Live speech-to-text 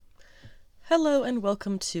Hello and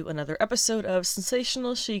welcome to another episode of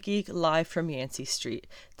Sensational She Geek live from Yancey Street.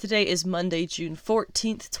 Today is Monday, June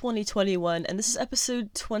 14th, 2021, and this is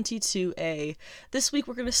episode 22A. This week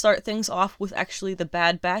we're going to start things off with actually The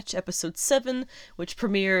Bad Batch, episode 7, which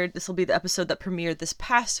premiered, this will be the episode that premiered this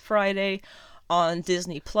past Friday on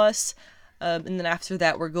Disney+. And then after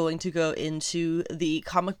that we're going to go into the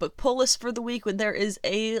comic book pull list for the week when there is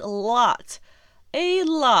a lot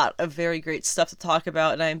of very great stuff to talk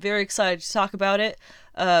about, and I'm very excited to talk about it.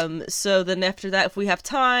 So then after that, if we have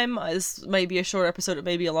time, this might be a short episode, it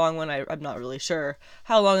may be a long one, I'm not really sure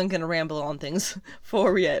how long I'm going to ramble on things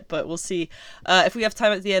for yet, but we'll see. If we have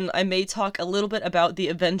time at the end, I may talk a little bit about the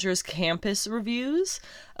Avengers Campus reviews.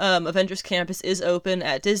 Avengers Campus is open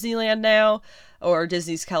at Disneyland now, or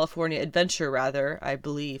Disney's California Adventure, rather, I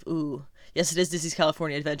believe. Ooh. Yes, it is Disney's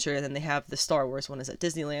California Adventure, and then they have the Star Wars one is at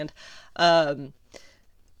Disneyland.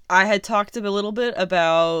 I had talked a little bit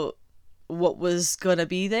about what was gonna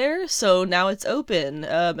be there, so now it's open.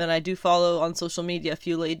 And I do follow on social media a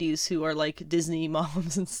few ladies who are like Disney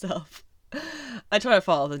moms and stuff. I try to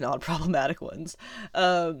follow the non-problematic ones.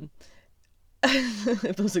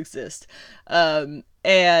 If those exist. So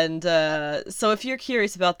if you're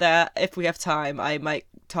curious about that, if we have time, I might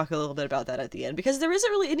talk a little bit about that at the end, because there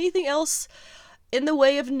isn't really anything else in the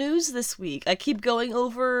way of news this week. I keep going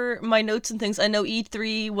over my notes and things. I know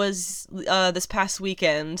E3 was this past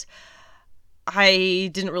weekend. I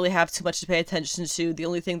didn't really have too much to pay attention to. The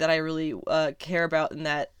only thing that I really care about in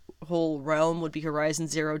that whole realm would be Horizon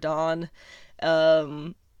Zero Dawn.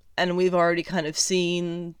 And we've already kind of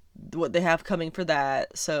seen what they have coming for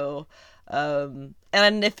that. So, and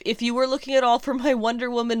if you were looking at all for my Wonder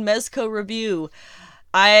Woman Mezco review,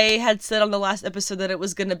 I had said on the last episode that it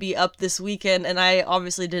was going to be up this weekend, and I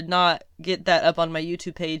obviously did not get that up on my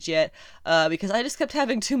YouTube page yet, because I just kept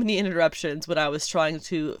having too many interruptions when I was trying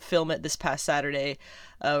to film it this past Saturday,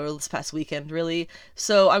 or this past weekend, really.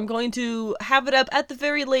 So I'm going to have it up at the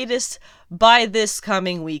very latest by this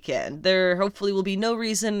coming weekend. There hopefully will be no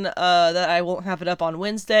reason that I won't have it up on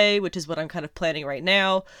Wednesday, which is what I'm kind of planning right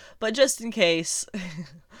now, but just in case...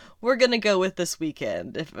 We're gonna go with this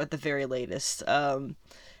weekend, if at the very latest. And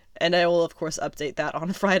I will, of course, update that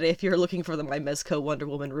on Friday if you're looking for my Mezco Wonder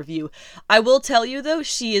Woman review. I will tell you, though,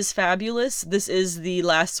 she is fabulous. This is the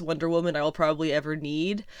last Wonder Woman I will probably ever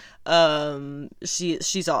need.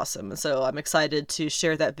 She's awesome, so I'm excited to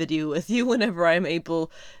share that video with you whenever I'm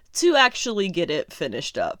able to actually get it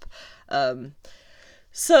finished up.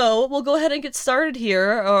 So, we'll go ahead and get started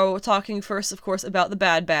here. We're talking first, of course, about The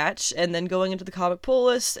Bad Batch, and then going into the comic pull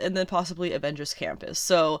list, and then possibly Avengers Campus.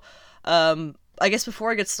 So, I guess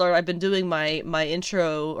before I get started, I've been doing my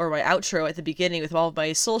intro, or my outro at the beginning with all of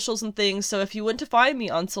my socials and things, so if you want to find me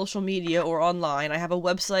on social media or online, I have a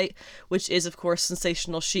website, which is, of course,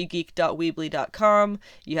 sensationalshegeek.weebly.com.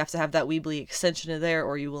 You have to have that Weebly extension in there,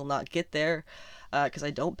 or you will not get there. Because I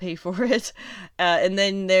don't pay for it. And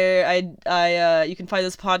then you can find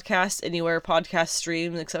this podcast anywhere podcast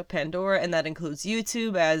streams except Pandora, and that includes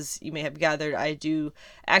YouTube. As you may have gathered, I do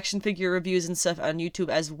action figure reviews and stuff on YouTube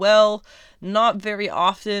as well. Not very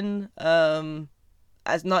often,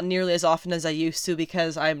 not nearly as often as I used to,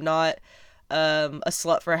 because I'm not a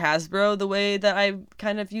slut for Hasbro the way that I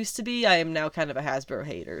kind of used to be. I am now kind of a Hasbro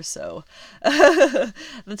hater, so the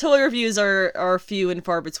toy reviews are few and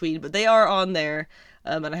far between, but they are on there,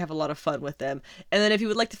 and I have a lot of fun with them. And then if you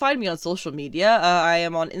would like to find me on social media, I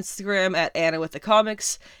am on Instagram at Anna with the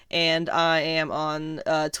Comics, and I am on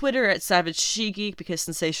Twitter at Savage She Geek, because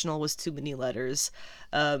sensational was too many letters.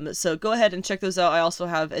 So go ahead and check those out. I also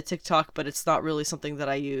have a TikTok, but it's not really something that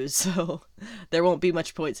I use, so there won't be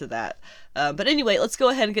much point to that. But anyway, let's go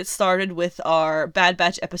ahead and get started with our Bad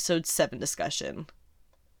Batch Episode 7 discussion.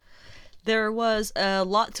 There was a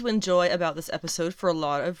lot to enjoy about this episode for a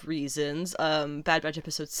lot of reasons. Bad Batch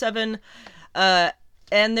Episode 7,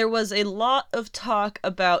 and there was a lot of talk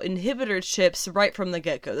about inhibitor chips right from the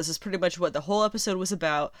get-go. This is pretty much what the whole episode was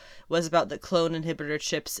about the clone inhibitor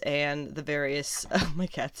chips and the various... Oh, my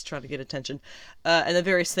cat's trying to get attention. And the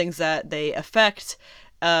various things that they affect,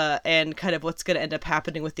 and kind of what's going to end up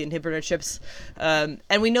happening with the inhibitor chips. And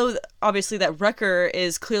we know, obviously, that Wrecker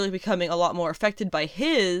is clearly becoming a lot more affected by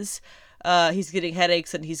his... he's getting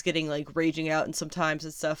headaches, and he's getting, like, raging out and sometimes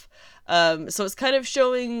and stuff. So it's kind of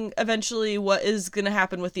showing eventually what is going to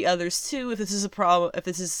happen with the others too, if this is a problem, a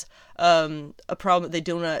problem that they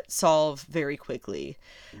do not solve very quickly.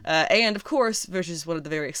 And of course, which is one of the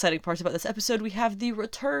very exciting parts about this episode, we have the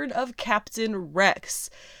return of Captain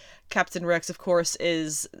Rex. Captain Rex, of course,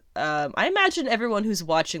 is, I imagine everyone who's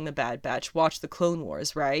watching The Bad Batch watched the Clone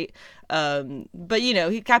Wars, right? But, you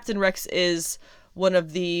know, Captain Rex is one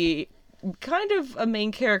of the kind of a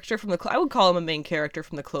main character from I would call him a main character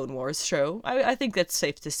from the Clone Wars show. I think that's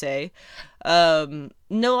safe to say. No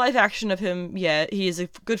live action of him yet. He is a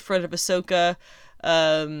good friend of Ahsoka.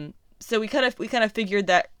 So we kind of figured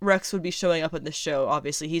that Rex would be showing up in the show.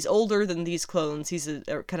 Obviously, he's older than these clones. He's a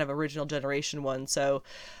kind of original generation one. So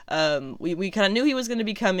we kind of knew he was going to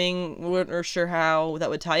be coming. We weren't sure how that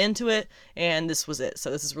would tie into it, and this was it. So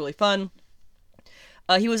this is really fun.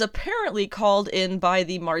 He was apparently called in by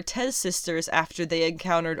the Martez sisters after they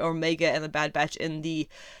encountered Omega and the Bad Batch in the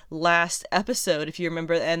last episode, if you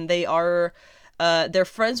remember, and they're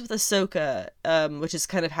friends with Ahsoka, which is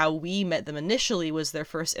kind of how we met them initially, was their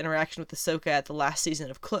first interaction with Ahsoka at the last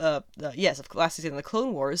season of last season of the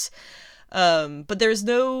Clone Wars. But there's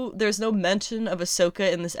no mention of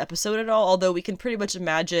Ahsoka in this episode at all, although we can pretty much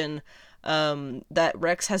imagine that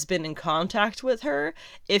Rex has been in contact with her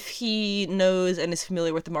if he knows and is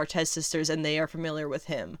familiar with the Martez sisters and they are familiar with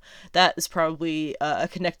him. That is probably a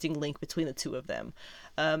connecting link between the two of them.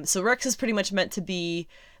 So Rex is pretty much meant to be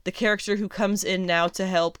the character who comes in now to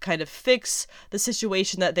help kind of fix the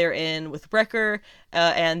situation that they're in with Wrecker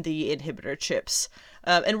and the inhibitor chips.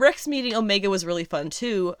 And Rex meeting Omega was really fun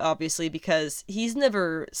too, obviously, because he's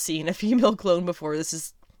never seen a female clone before. This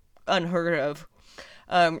is unheard of.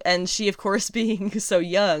 And she, of course, being so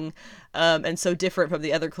young and so different from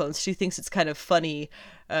the other clones, she thinks it's kind of funny,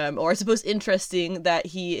 or I suppose interesting, that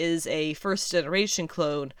he is a first-generation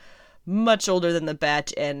clone, much older than the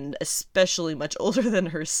Batch, and especially much older than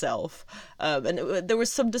herself. There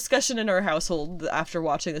was some discussion in our household after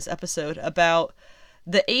watching this episode about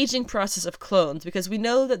the aging process of clones, because we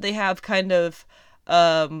know that they have kind of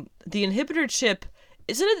the inhibitor chip.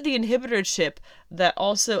 Isn't it the inhibitor chip that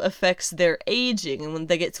also affects their aging, and when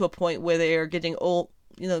they get to a point where they are getting old,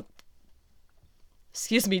 too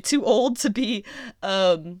old to be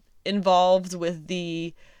involved with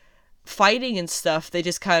the fighting and stuff, they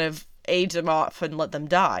just kind of age them off and let them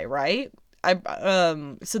die, right?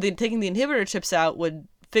 So taking the inhibitor chips out would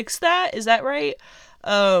fix that. Is that right?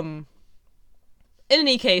 In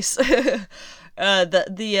any case, the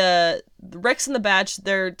Rex and the Batch,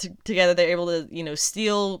 they're together. They're able to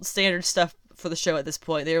steal standard stuff for the show at this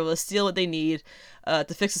point. They're able to steal what they need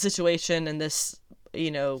to fix the situation. And this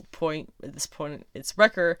point it's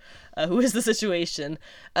Wrecker who is the situation,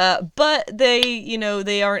 but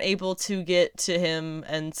they aren't able to get to him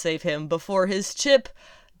and save him before his chip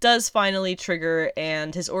does finally trigger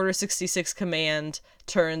and his Order 66 command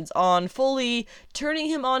turns on fully, turning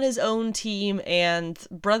him on his own team and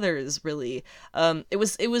brothers, really. It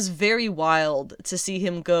was very wild to see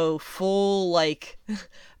him go full,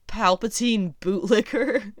 Palpatine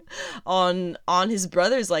bootlicker on his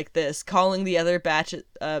brothers like this, calling the other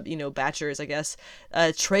Batchers, I guess,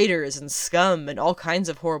 traitors and scum and all kinds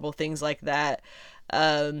of horrible things like that.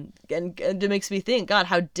 And it makes me think, God,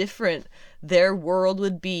 how different their world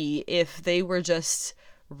would be if they were just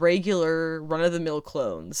regular run-of-the-mill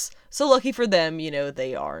clones. So lucky for them,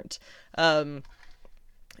 they aren't.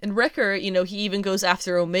 And Wrecker, he even goes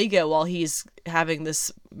after Omega while he's having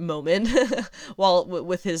this moment,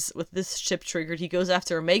 with this chip triggered. He goes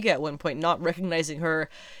after Omega at one point, not recognizing her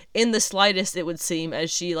in the slightest, it would seem, as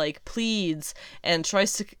she pleads and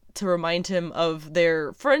tries to remind him of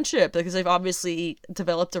their friendship, because they've obviously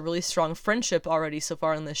developed a really strong friendship already so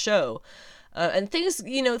far in the show. And things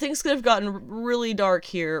could have gotten really dark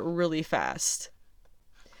here really fast.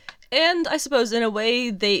 And I suppose in a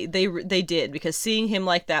way they did, because seeing him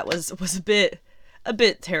like that was a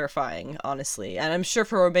bit terrifying, honestly. And I'm sure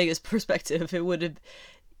from Omega's perspective it would have,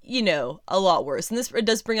 a lot worse. And it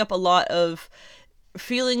does bring up a lot of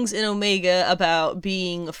feelings in Omega about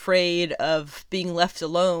being afraid of being left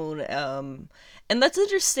alone. And that's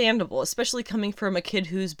understandable, especially coming from a kid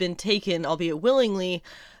who's been taken, albeit willingly,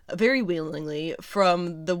 very willingly,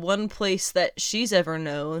 from the one place that she's ever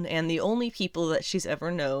known and the only people that she's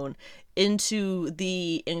ever known, into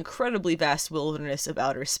the incredibly vast wilderness of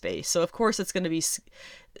outer space. So of course she's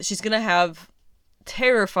going to have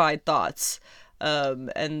terrified thoughts,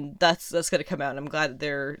 and that's going to come out, and I'm glad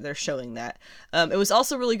that they're showing that. It was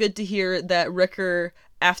also really good to hear that Wrecker,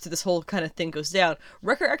 after this whole kind of thing goes down,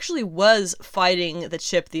 Wrecker actually was fighting the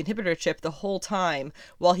inhibitor chip, the whole time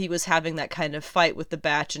while he was having that kind of fight with the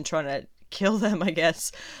Batch and trying to kill them, I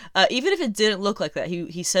guess. Even if it didn't look like that,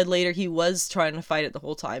 he said later he was trying to fight it the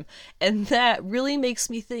whole time. And that really makes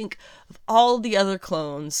me think of all the other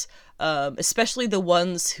clones, especially the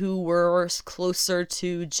ones who were closer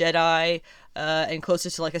to Jedi, and closer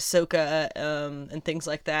to Ahsoka, and things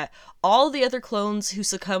like that. All the other clones who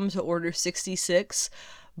succumbed to Order 66,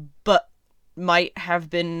 but might have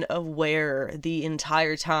been aware the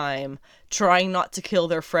entire time, trying not to kill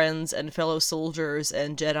their friends and fellow soldiers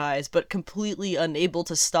and Jedis, but completely unable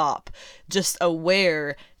to stop, just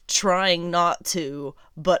aware, trying not to,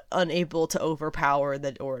 but unable to overpower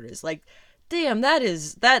the orders. Like, damn,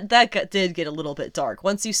 did get a little bit dark.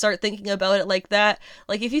 Once you start thinking about it like that,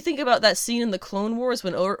 like if you think about that scene in the Clone Wars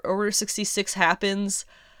when Order 66 happens,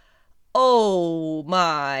 oh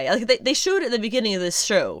my, like they showed it at the beginning of this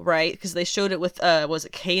show, right? Because they showed it with was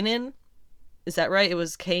it Kanan? Is that right? It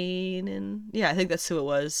was Kanan. Yeah, I think that's who it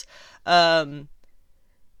was. That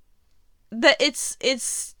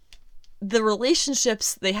it's the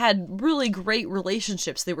relationships, they had really great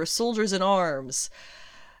relationships. They were soldiers in arms.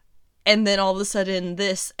 And then all of a sudden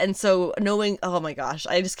this, and so knowing, oh my gosh,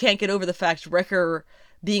 I just can't get over the fact Wrecker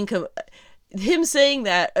being him saying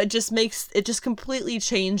that, it just completely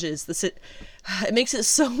changes it makes it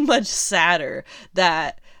so much sadder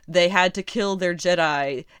that they had to kill their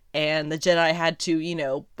Jedi, and the Jedi had to, you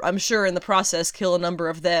know, I'm sure in the process kill a number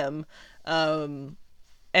of them, and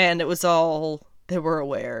it was all, they were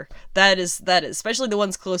aware. That is especially the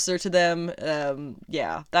ones closer to them.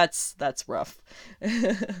 Yeah, that's rough.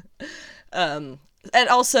 And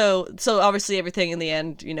also, so obviously everything in the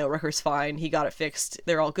end, you know, Wrecker's fine. He got it fixed.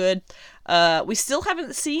 They're all good. We still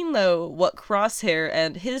haven't seen, though, what Crosshair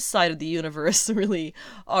and his side of the universe really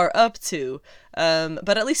are up to.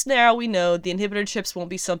 But at least now we know the inhibitor chips won't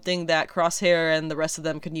be something that Crosshair and the rest of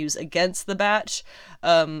them can use against the Batch.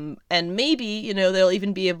 And maybe, you know, they'll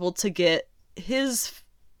even be able to get his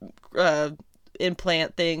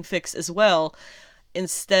implant thing fixed as well,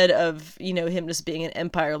 instead of, you know, him just being an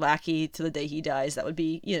Empire lackey to the day he dies. That would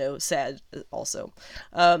be, you know, sad also.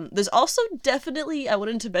 There's also definitely, I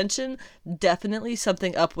wanted to mention, definitely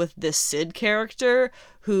something up with this Cid character,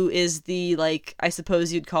 who is the, like, I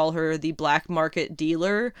suppose you'd call her the black market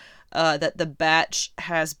dealer, that the Batch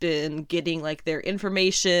has been getting, like, their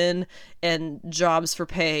information and jobs for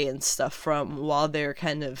pay and stuff from while they're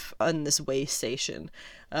kind of on this way station.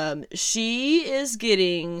 She is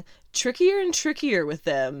getting trickier and trickier with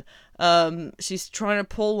them. She's trying to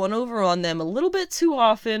pull one over on them a little bit too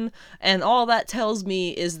often, and all that tells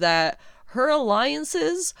me is that her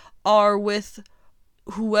alliances are with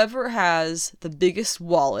whoever has the biggest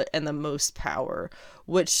wallet and the most power,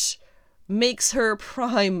 which makes her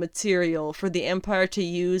prime material for the Empire to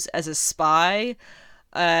use as a spy,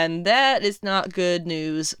 and that is not good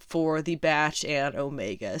news for the Batch and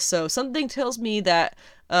Omega. So something tells me that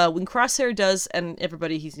when Crosshair does, and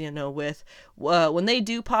everybody he's, you know, with, when they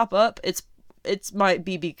do pop up, it might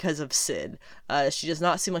be because of Cid. She does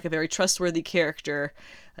not seem like a very trustworthy character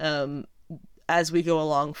as we go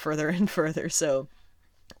along further and further, so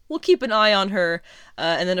we'll keep an eye on her.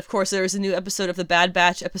 And then, of course, there is a new episode of The Bad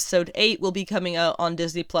Batch. Episode 8 will be coming out on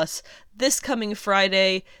Disney Plus this coming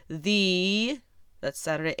Friday, that's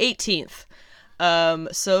Saturday, 18th.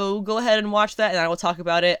 So go ahead and watch that, and I will talk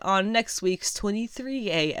about it on next week's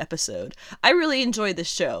 23A episode. I really enjoyed this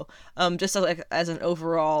show. Just as an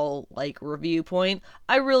overall, like, review point,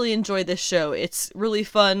 I really enjoyed this show. It's really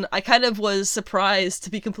fun. I kind of was surprised,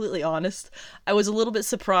 to be completely honest. I was a little bit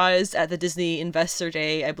surprised at the Disney Investor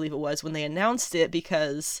Day, I believe it was, when they announced it,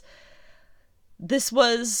 because this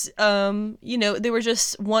was, you know, they were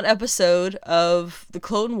just one episode of the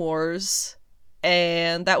Clone Wars,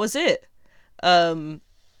 and that was it. And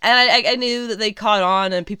I knew that they caught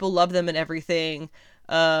on and people loved them and everything.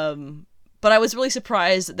 But I was really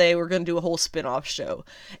surprised that they were going to do a whole spin-off show.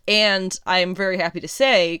 And I'm very happy to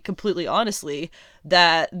say, completely honestly,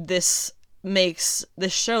 that this makes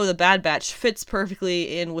this show, The Bad Batch, fits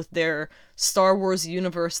perfectly in with their Star Wars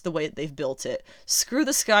universe the way that they've built it. Screw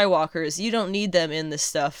the Skywalkers. You don't need them in this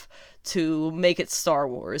stuff to make it Star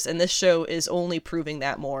Wars. And this show is only proving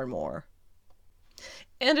that more and more.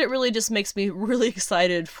 And it really just makes me really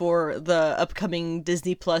excited for the upcoming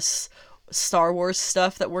Disney Plus Star Wars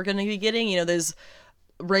stuff that we're going to be getting. You know, there's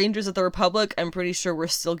Rangers of the Republic, I'm pretty sure we're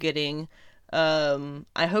still getting.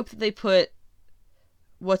 I hope that they put,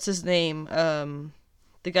 what's his name?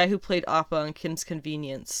 The guy who played Appa on Kim's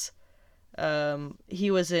Convenience.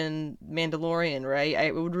 He was in Mandalorian, right?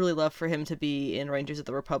 I would really love for him to be in Rangers of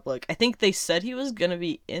the Republic. I think they said he was going to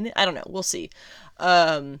be in it. I don't know. We'll see.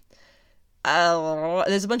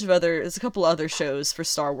 There's a couple other shows for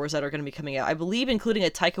Star Wars that are going to be coming out, I believe, including a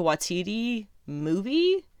Taika Waititi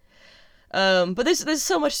movie. But there's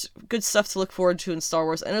so much good stuff to look forward to in Star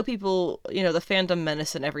Wars. I know people, you know, the fandom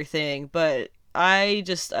menace and everything, but I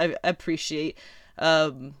appreciate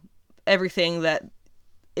everything that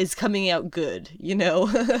is coming out good, you know.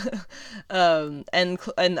 And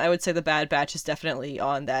I would say The Bad Batch is definitely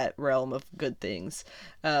on that realm of good things.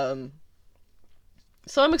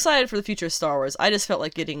 So I'm excited for the future of Star Wars. I just felt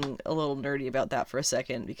like getting a little nerdy about that for a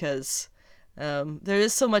second because there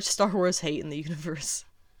is so much Star Wars hate in the universe.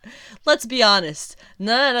 Let's be honest,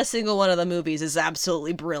 not a single one of the movies is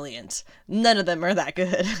absolutely brilliant. None of them are that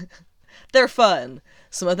good. They're fun.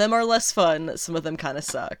 Some of them are less fun, some of them kind of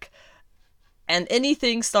suck. And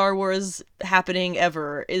anything Star Wars happening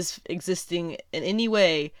ever is existing in any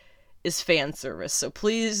way is fan service. So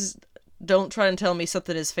please don't try and tell me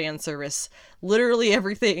something is fan service. Literally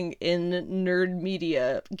everything in nerd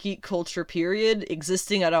media, geek culture, period,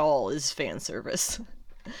 existing at all is fan service.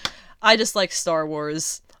 I just like Star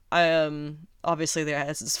Wars. Obviously there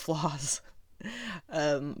has its flaws.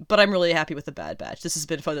 But I'm really happy with the Bad Batch. This has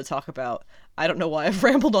been fun to talk about. I don't know why I've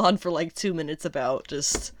rambled on for like 2 minutes about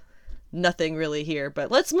just nothing really here,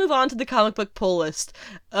 but let's move on to the comic book pull list.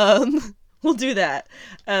 We'll do that.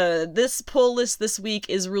 This pull list this week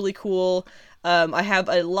is really cool. I have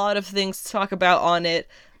a lot of things to talk about on it.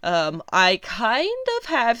 I kind of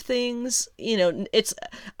have things,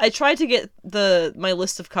 I tried to get my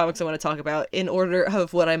list of comics I want to talk about in order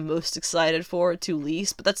of what I'm most excited for to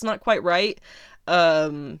least, but that's not quite right.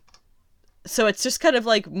 So it's just kind of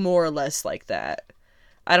like more or less like that.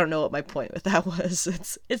 I don't know what my point with that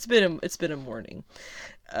was. It's been a morning.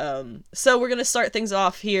 So we're gonna start things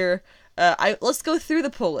off here. Let's go through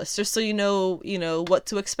the pull list just so you know what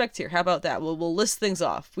to expect here. How about that? We'll list things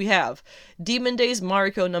off. We have Demon Days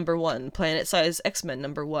Mariko #1, Planet Size X-Men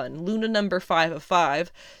 #1, Luna #5 of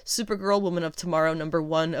 5, Supergirl Woman of Tomorrow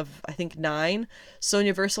 #1 of I think 9,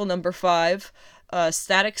 Sonya Versal #5,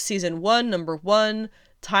 Static Season 1 #1,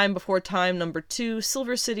 Time Before Time #2,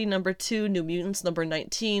 Silver City #2, New Mutants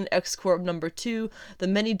 #19, X-Corp #2, The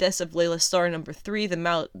Many Deaths of Layla Starr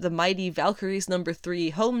 #3, The Mighty Valkyries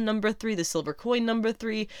 #3, Home #3, The Silver Coin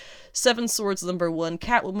 #3, Seven Swords #1,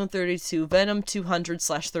 Catwoman 32, Venom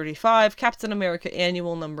 200/35, Captain America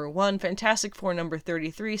Annual #1, Fantastic Four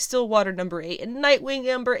 #33, Stillwater #8, and Nightwing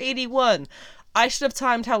 #81. I should have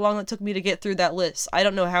timed how long it took me to get through that list. I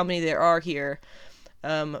don't know how many there are here.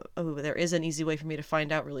 There is an easy way for me to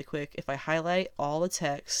find out really quick. If I highlight all the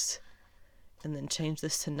text and then change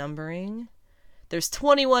this to numbering, there's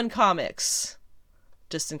 21 comics,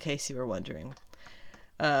 just in case you were wondering.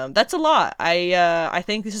 That's a lot. I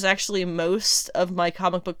think this is actually most of my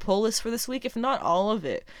comic book pull list for this week, if not all of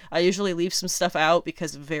it. I usually leave some stuff out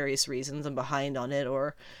because of various reasons. I'm behind on it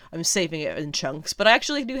or I'm saving it in chunks, but I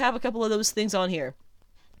actually do have a couple of those things on here.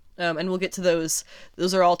 And we'll get to those.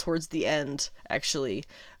 Those are all towards the end, actually.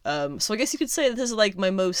 So I guess you could say that this is like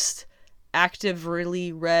my most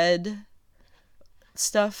actively read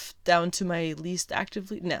stuff down to my least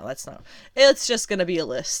actively. No, that's not. It's just gonna be a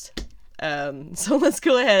list. So let's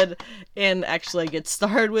go ahead and actually get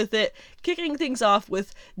started with it. Kicking things off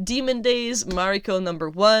with Demon Days Mariko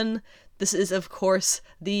 #1. This is, of course,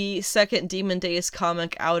 the second Demon Days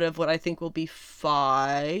comic out of what I think will be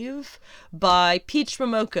 5 by Peach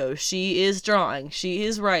Momoko. She is drawing, she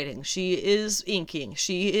is writing, she is inking,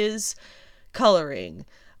 she is coloring.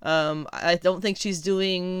 I don't think she's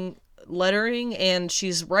doing lettering, and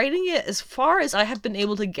she's writing it, as far as I have been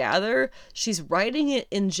able to gather, she's writing it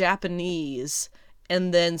in Japanese,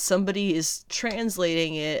 and then somebody is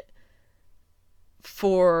translating it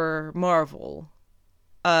for Marvel.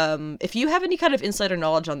 If you have any kind of insider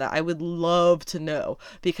knowledge on that, I would love to know,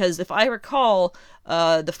 because if I recall,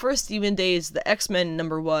 the first Demon Days, the X-Men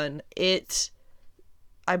 #1,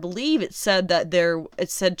 I believe it said that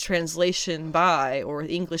it said translation by, or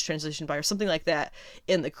English translation by, or something like that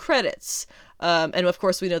in the credits. And of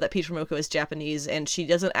course we know that Peach Momoko is Japanese, and she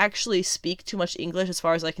doesn't actually speak too much English as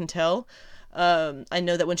far as I can tell. I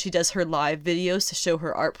know that when she does her live videos to show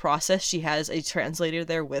her art process, she has a translator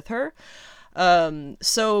there with her.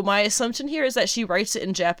 So my assumption here is that she writes it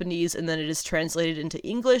in Japanese and then it is translated into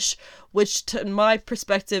English, which to my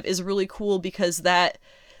perspective is really cool, because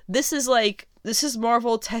this is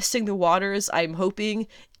Marvel testing the waters, I'm hoping,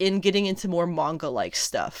 in getting into more manga-like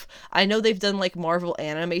stuff. I know they've done like Marvel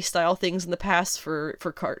anime style things in the past for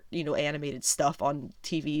animated stuff on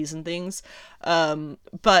TVs and things.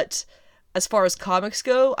 But as far as comics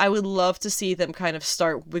go, I would love to see them kind of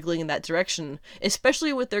start wiggling in that direction,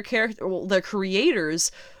 especially with their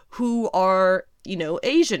creators who are,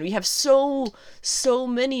 Asian. We have so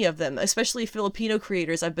many of them, especially Filipino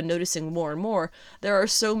creators. I've been noticing more and more. There are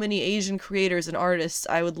so many Asian creators and artists.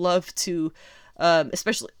 I would love to,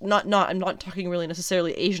 especially I'm not talking really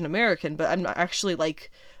necessarily Asian American, but I'm actually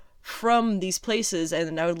like from these places,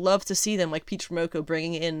 and I would love to see them, like Peach Momoko,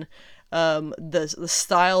 bringing in the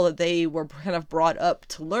style that they were kind of brought up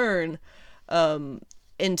to learn,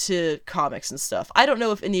 into comics and stuff. I don't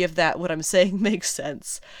know if any of that, what I'm saying, makes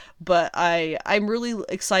sense, but I'm really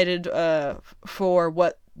excited for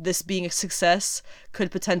what this being a success could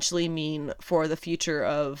potentially mean for the future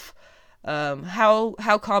of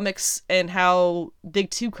how comics and how Big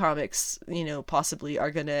Two comics, possibly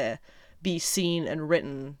are gonna be seen and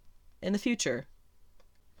written in the future.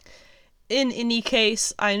 In any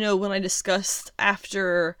case, I know when I discussed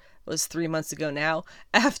after, it was 3 months ago now,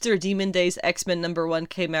 after Demon Days X-Men #1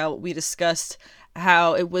 came out, we discussed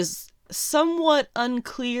how it was somewhat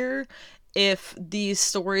unclear if these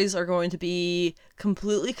stories are going to be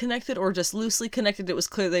completely connected or just loosely connected. It was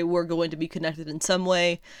clear they were going to be connected in some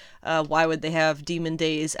way. Why would they have Demon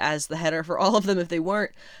Days as the header for all of them if they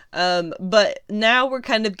weren't? But now we're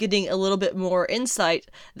kind of getting a little bit more insight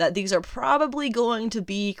that these are probably going to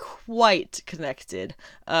be quite connected.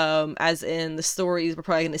 As in the stories, we're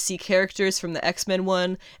probably going to see characters from the X-Men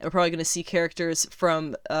one, and we're probably going to see characters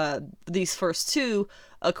from these first two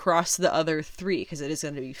across the other 3, because it is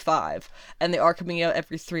going to be 5, and they are coming out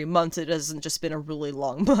every 3 months. It hasn't just been a really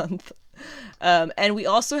long month. And we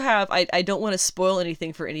also have, I don't want to spoil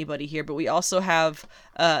anything for anybody here, but we also have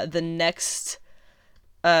the next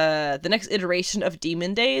iteration of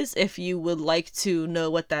Demon Days. If you would like to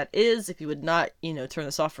know what that is, if you would not, turn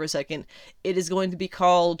this off for a second, it is going to be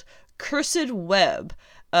called Cursed Web.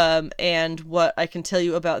 And what I can tell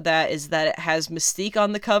you about that is that it has Mystique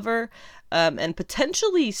on the cover, and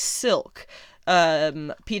potentially Silk.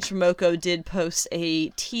 Peach Momoko did post a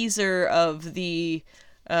teaser of the,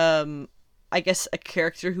 I guess, a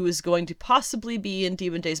character who is going to possibly be in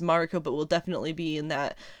Demon Days Mariko, but will definitely be in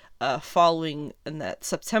that following, in that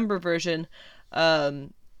September version.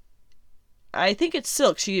 I think it's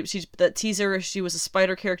Silk. She's that teaser. She was a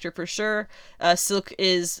spider character for sure. Silk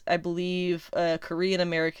is, I believe, a Korean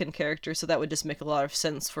American character, so that would just make a lot of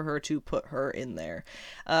sense for her to put her in there.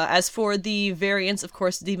 As for the variants, of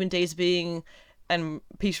course, Demon Days being and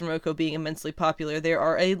Peach Momoko being immensely popular, there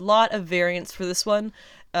are a lot of variants for this one.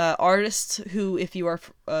 Artists who, if you are,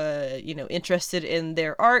 interested in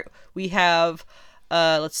their art, we have,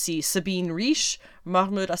 let's see, Sabine Riesch,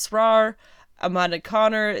 Mahmoud Asrar, Amanda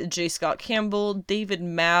Connor, J. Scott Campbell, David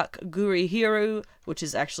Mack, Guri Hiru, which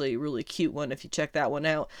is actually a really cute one if you check that one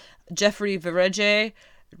out, Jeffrey Vereje,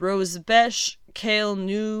 Rose Besh, Kale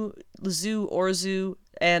Nu, Zu Orzu,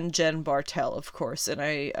 and Jen Bartel, of course. And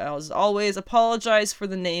I, as always, apologize for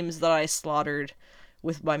the names that I slaughtered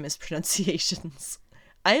with my mispronunciations.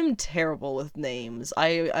 I am terrible with names. I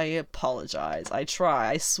apologize. I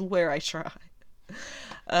try. I swear I try.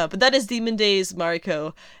 But that is Demon Days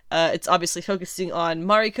Mariko. It's obviously focusing on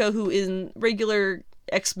Mariko, who in regular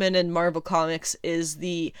X-Men and Marvel Comics is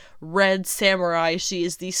the Red Samurai. She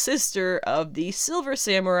is the sister of the Silver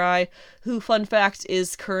Samurai, who, fun fact,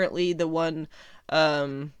 is currently the one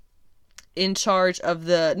in charge of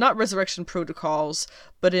the, not resurrection protocols,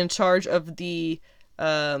 but in charge of the,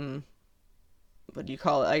 what do you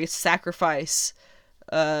call it? I guess sacrifice.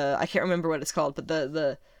 I can't remember what it's called, but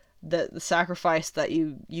the sacrifice that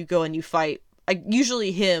you go and you fight.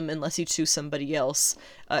 Usually him, unless you choose somebody else.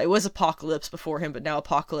 It was Apocalypse before him, but now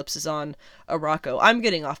Apocalypse is on Arakko. I'm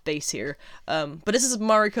getting off base here. But this is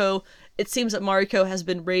Mariko. It seems that Mariko has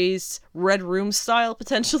been raised Red Room style,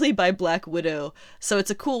 potentially, by Black Widow. So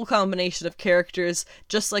it's a cool combination of characters,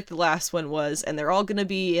 just like the last one was, and they're all going to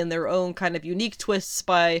be in their own kind of unique twists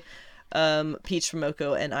by Peach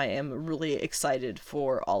Momoko, and I am really excited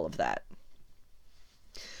for all of that.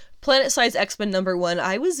 Planet Size X-Men #1,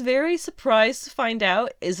 I was very surprised to find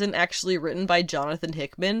out isn't actually written by Jonathan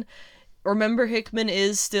Hickman. Remember, Hickman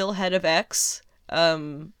is still head of X.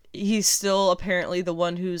 He's still apparently the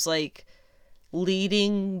one who's, like,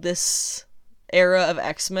 leading this era of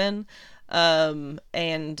X-Men.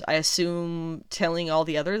 And I assume telling all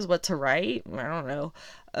the others what to write? I don't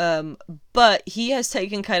know. But he has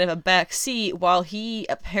taken kind of a back seat while he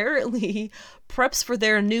apparently preps for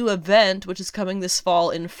their new event, which is coming this fall,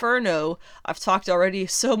 Inferno. I've talked already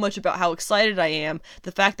so much about how excited I am.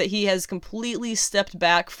 The fact that he has completely stepped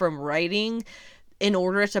back from writing in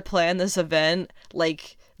order to plan this event,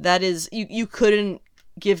 like, that is, you couldn't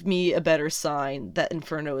give me a better sign that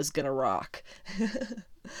Inferno is gonna rock.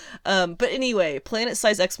 But anyway, Planet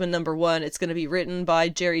Size X-Men #1, it's going to be written by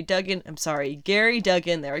Gary Duggan,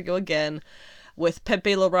 there I go again, with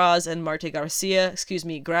Pepe Larraz and Marte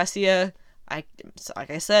Gracia. Like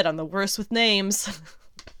I said, I'm the worst with names.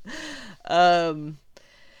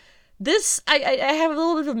 This, I have a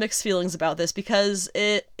little bit of mixed feelings about this, because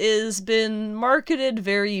it has been marketed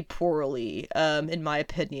very poorly, in my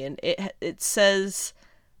opinion. It says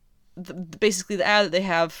basically the ad that they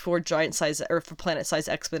have for Giant Size, or for Planet Size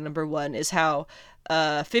X-Men #1 is how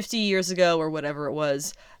 50 years ago or whatever it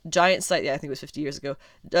was, Giant Size, yeah, I think it was 50 years ago,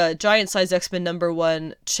 Giant Size X-Men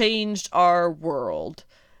 #1 changed our world.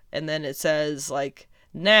 And then it says, like,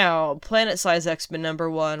 now Planet Size X-Men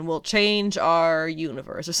 #1 will change our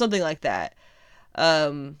universe, or something like that.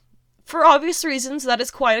 For obvious reasons, that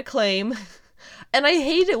is quite a claim. And I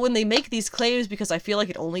hate it when they make these claims because I feel like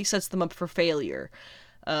it only sets them up for failure.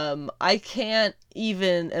 I can't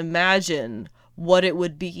even imagine what it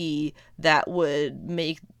would be that would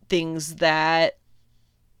make things that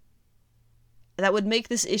would make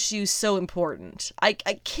this issue so important. I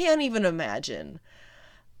can't even imagine.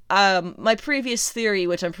 My previous theory,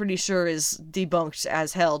 which I'm pretty sure is debunked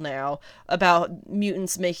as hell now, about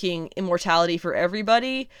mutants making immortality for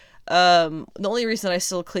everybody, the only reason I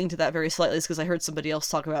still cling to that very slightly is because I heard somebody else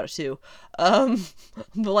talk about it too. But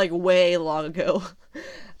like way long ago.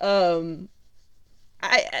 I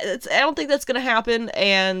don't think that's gonna happen,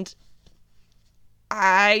 and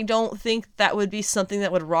I don't think that would be something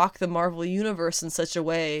that would rock the Marvel Universe in such a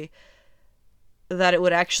way that it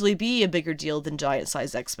would actually be a bigger deal than Giant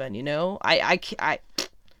Size X-Men, you know?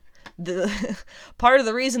 The part of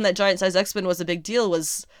the reason that Giant Size X-Men was a big deal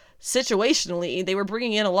was situationally, they were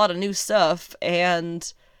bringing in a lot of new stuff,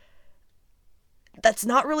 and that's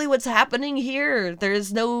not really what's happening here.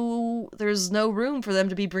 There's no room for them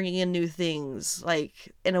to be bringing in new things,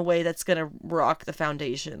 like, in a way that's gonna rock the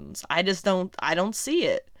foundations. I don't see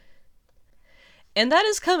it. And that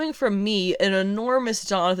is coming from me, an enormous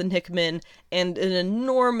Jonathan Hickman and an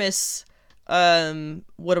enormous,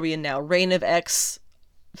 what are we in now? Reign of X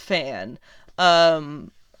fan.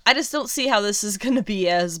 I just don't see how this is going to be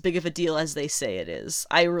as big of a deal as they say it is.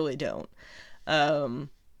 I really don't.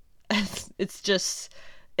 It's just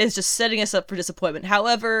setting us up for disappointment.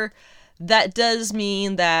 However, that does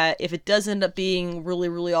mean that if it does end up being really,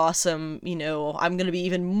 really awesome, you know, I'm going to be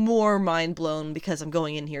even more mind blown because I'm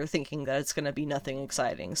going in here thinking that it's going to be nothing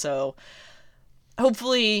exciting. So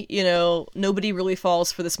hopefully, you know, nobody really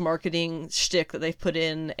falls for this marketing shtick that they've put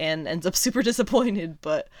in and ends up super disappointed,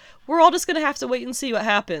 but we're all just going to have to wait and see what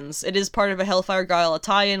happens. It is part of a Hellfire Gala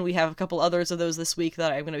tie-in. We have a couple others of those this week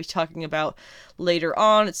that I'm going to be talking about later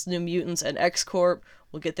on. It's New Mutants and X-Corp.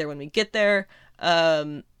 We'll get there when we get there.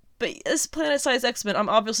 But this Planet Size X-Men, I'm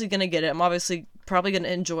obviously going to get it. I'm obviously probably going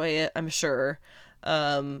to enjoy it, I'm sure.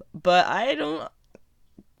 But I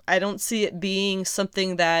don't see it being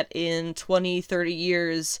something that in 20, 30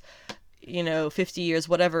 years, you know, 50 years,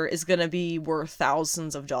 whatever, is going to be worth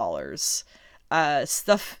thousands of dollars.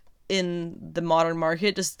 Stuff in the modern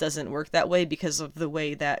market just doesn't work that way because of the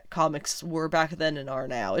way that comics were back then and are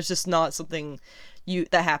now. It's just not something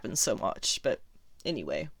that happens so much. But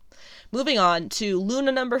anyway. Moving on to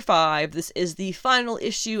Luna #5. This is the final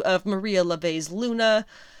issue of Maria LeVay's Luna.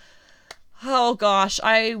 Oh gosh,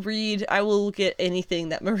 I will get anything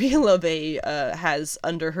that Maria LeVay has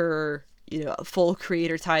under her, you know, full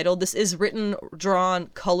creator title. This is written,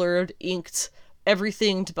 drawn, colored, inked,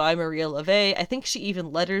 everything by Maria LeVay. I think she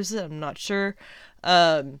even letters it, I'm not sure.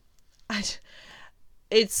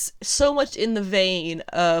 It's so much in the vein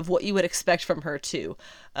of what you would expect from her, too.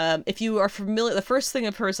 If you are familiar, the first thing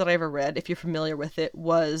of hers that I ever read, if you're familiar with it,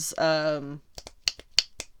 was, oh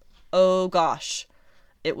gosh.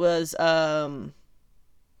 It was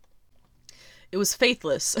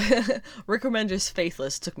Faithless. Rick Remender's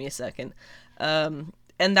Faithless. Took me a second. And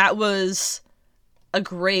that was a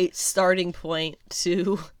great starting point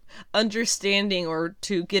to understanding or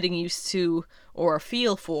to getting used to or a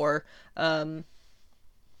feel for,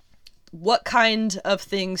 what kind of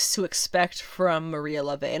things to expect from Maria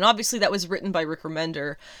LeVay. And obviously that was written by Rick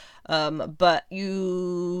Remender, but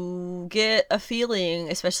you get a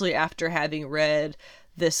feeling, especially after having read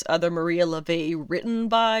this other Maria LeVay written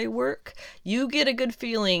by work, you get a good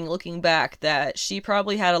feeling looking back that she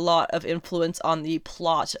probably had a lot of influence on the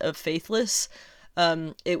plot of Faithless.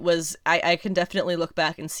 It was, I can definitely look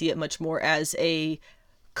back and see it much more as a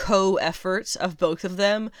co-effort of both of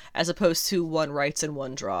them, as opposed to one writes and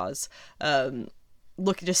one draws.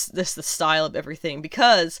 Look at just the style of everything,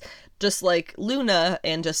 because just like Luna,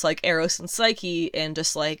 and just like Eros and Psyche, and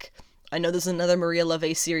just like, I know there's another Maria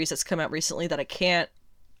LeVay series that's come out recently that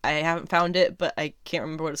I haven't found it, but I can't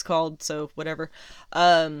remember what it's called, so whatever.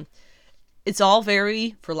 It's all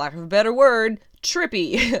very, for lack of a better word,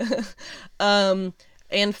 trippy.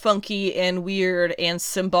 And funky, and weird, and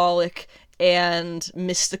symbolic, and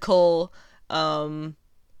mystical.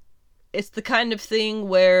 It's the kind of thing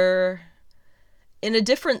where, in a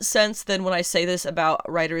different sense than when I say this about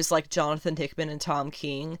writers like Jonathan Hickman and Tom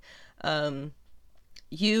King,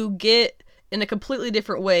 you get in a completely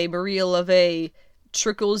different way, Maria LeVay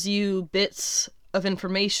trickles you bits of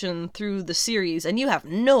information through the series, and you have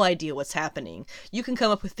no idea what's happening. You can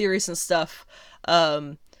come up with theories and stuff,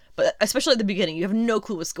 but especially at the beginning, you have no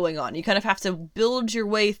clue what's going on. You kind of have to build your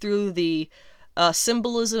way through the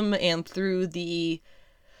symbolism and through the,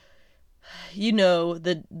 you know,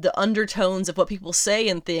 the undertones of what people say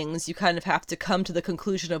and things. You kind of have to come to the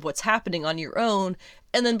conclusion of what's happening on your own,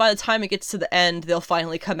 and then by the time it gets to the end, they'll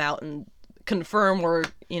finally come out and confirm or,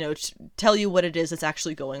 you know, tell you what it is that's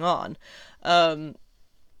actually going on. And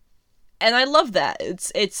I love that.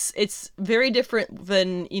 It's very different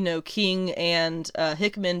than, you know, King and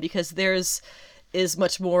Hickman, because theirs is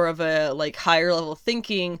much more of a, like, higher level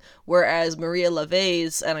thinking, whereas Maria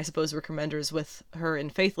LeVay's, and I suppose Rick Remender's with her in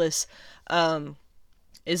Faithless,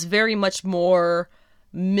 is very much more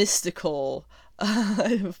mystical,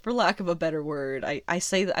 for lack of a better word. I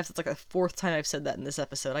say that, it's like the fourth time I've said that in this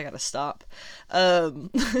episode. I gotta stop. You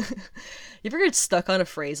ever get stuck on a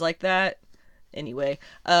phrase like that? Anyway,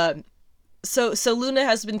 so Luna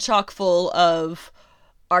has been chock full of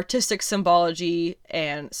artistic symbology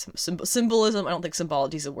and symbolism. I don't think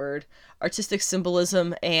symbology is a word. Artistic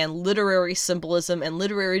symbolism and literary symbolism and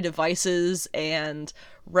literary devices and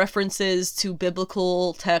references to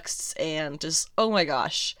biblical texts, and just, oh my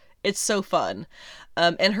gosh, it's so fun.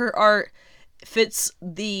 And her art fits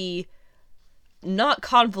the not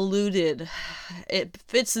convoluted, it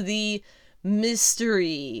fits the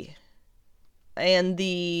mystery and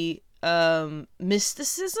the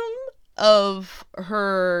mysticism of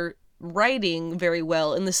her writing very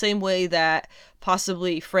well, in the same way that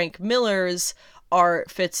possibly Frank Miller's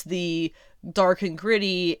art fits the dark and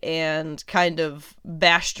gritty and kind of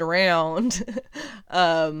bashed around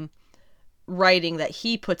writing that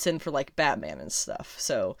he puts in for, like, Batman and stuff.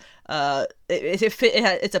 So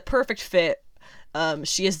it's a perfect fit.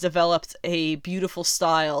 She has developed a beautiful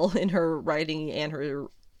style in her writing and her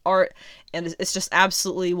art, and it's just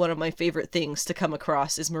absolutely one of my favorite things to come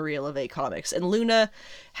across is Maria LeVay comics. And Luna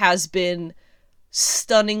has been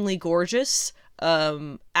stunningly gorgeous,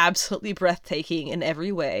 absolutely breathtaking in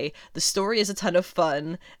every way. The story is a ton of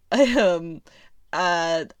fun.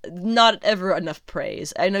 Not ever enough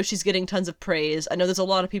praise. I know she's getting tons of praise. I know there's a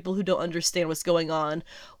lot of people who don't understand what's going on.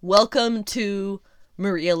 Welcome to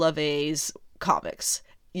Maria LeVay's comics.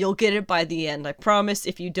 You'll get it by the end, I promise.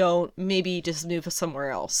 If you don't, maybe just move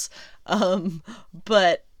somewhere else. Or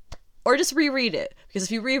just reread it, because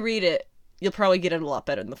if you reread it, you'll probably get it a lot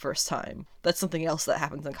better than the first time. That's something else that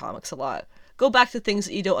happens in comics a lot. Go back to things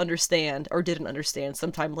that you don't understand or didn't understand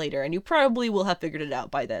sometime later, and you probably will have figured it out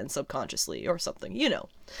by then, subconsciously or something. You know.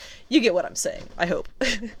 You get what I'm saying, I hope.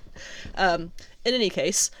 In any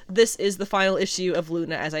case, this is the final issue of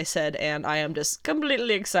Luna, as I said, and I am just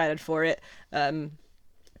completely excited for it.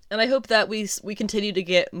 And I hope that we continue to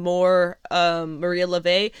get more Maria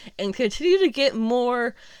LeVay, and continue to get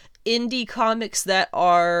more indie comics that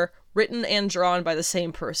are written and drawn by the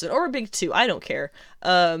same person, or a big two, I don't care.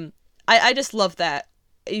 I just love that.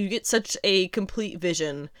 You get such a complete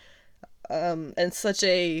vision, and such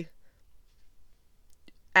a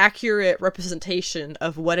accurate representation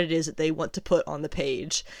of what it is that they want to put on the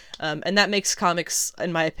page. And that makes comics,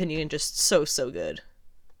 in my opinion, just so good.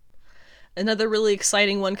 Another really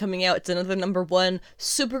exciting one coming out, it's another number 1,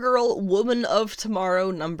 Supergirl Woman of Tomorrow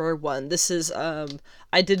 #1. This is,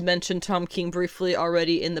 I did mention Tom King briefly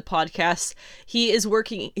already in the podcast. He is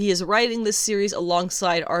writing this series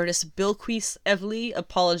alongside artist Bilquis Evely.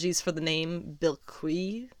 Apologies for the name,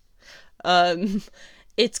 Bilquis.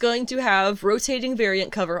 It's going to have rotating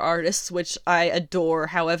variant cover artists, which I adore.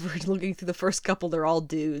 However, looking through the first couple, they're all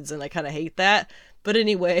dudes, and I kind of hate that. But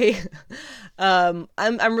anyway, I'm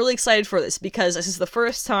really excited for this, because this is the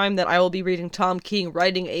first time that I will be reading Tom King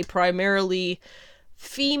writing a primarily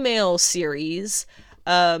female series,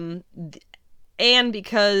 and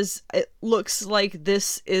because it looks like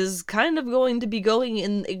this is kind of going to be going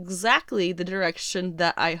in exactly the direction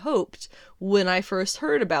that I hoped when I first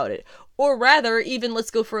heard about it. Or rather, even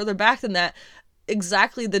let's go further back than that,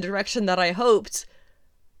 exactly the direction that I hoped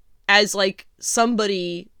as, like,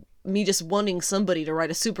 me just wanting somebody to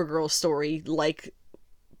write a Supergirl story like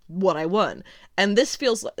what I want. And this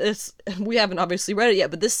feels like we haven't obviously read it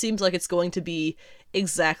yet, but this seems like it's going to be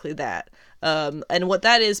exactly that. And what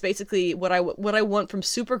that is basically what I want from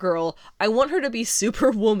Supergirl. I want her to be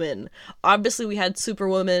Superwoman. Obviously we had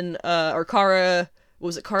Superwoman, or Kara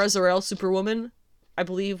Zor-El Superwoman, I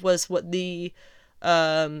believe was what the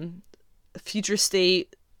Future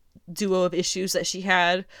State duo of issues that she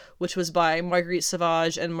had, which was by Marguerite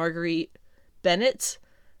Sauvage and Marguerite Bennett,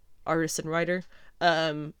 artist and writer.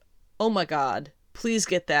 Oh my god, please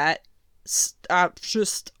get that.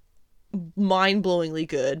 just mind-blowingly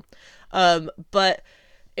good. But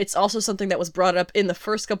it's also something that was brought up in the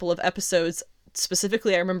first couple of episodes.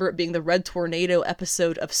 Specifically, I remember it being the Red Tornado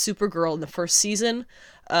episode of Supergirl in the first season.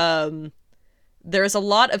 There's a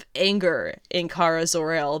lot of anger in Kara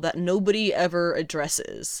Zor-El that nobody ever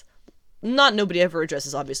addresses. Not nobody ever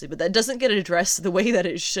addresses, obviously, but that doesn't get addressed the way that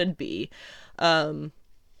it should be. A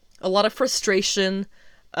lot of frustration,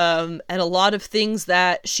 and a lot of things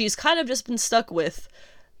that she's kind of just been stuck with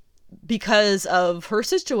because of her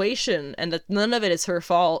situation, and that none of it is her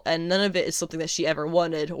fault, and none of it is something that she ever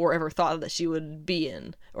wanted or ever thought that she would be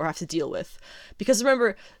in or have to deal with. Because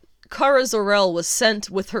remember, Kara Zor-El was sent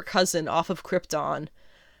with her cousin off of Krypton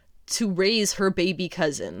to raise her baby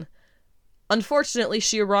cousin. Unfortunately,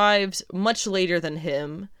 she arrived much later than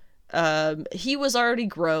him. He was already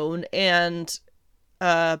grown, and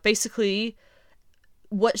basically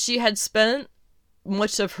what she had spent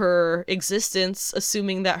much of her existence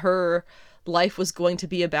assuming that her life was going to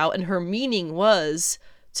be about, and her meaning was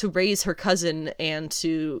to raise her cousin and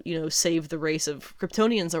to, save the race of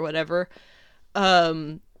Kryptonians or whatever,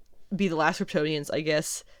 be the last Kryptonians, I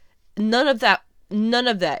guess. None of that.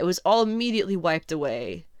 It was all immediately wiped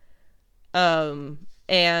away.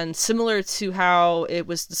 And similar to how it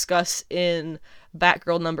was discussed in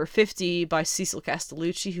Batgirl number 50 by Cecil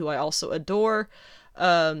Castellucci, who I also adore,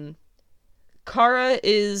 Kara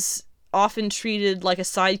is often treated like a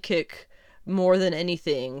sidekick more than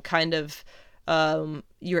anything. Kind of,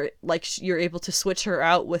 you're able to switch her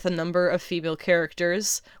out with a number of female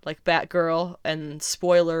characters, like Batgirl and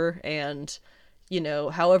Spoiler, and,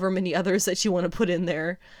 however many others that you want to put in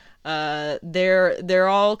there. They're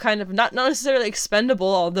all kind of not necessarily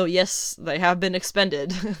expendable, although yes, they have been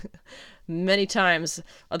expended many times,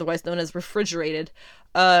 otherwise known as refrigerated.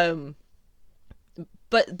 But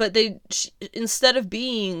instead of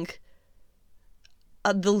being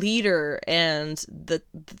the leader and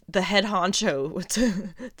the head honcho,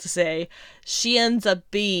 to say, she ends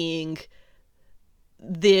up being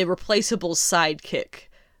the replaceable sidekick,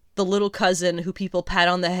 the little cousin who people pat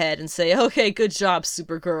on the head and say, "Okay, good job,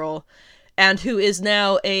 Supergirl," and who is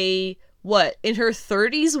now in her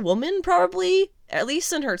 30s woman, probably, at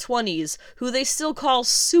least in her 20s, who they still call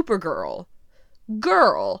Supergirl.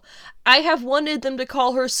 Girl, I have wanted them to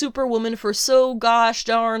call her Superwoman for so gosh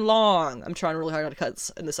darn long. I'm trying really hard on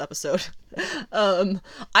cuts in this episode. I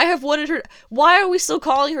have wanted her. Why are we still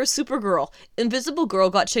calling her Supergirl? Invisible Girl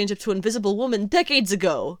got changed up to Invisible Woman decades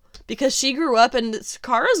ago because she grew up and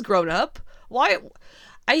Kara's grown up. Why?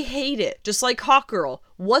 I hate it. Just like Hawkgirl.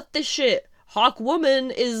 What the shit? Hawk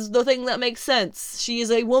Woman is the thing that makes sense. She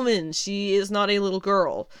is a woman. She is not a little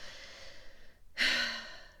girl.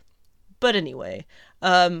 But anyway,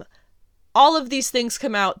 all of these things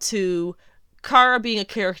come out to Kara being a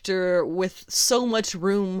character with so much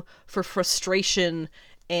room for frustration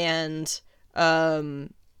and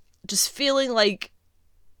just feeling like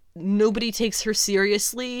nobody takes her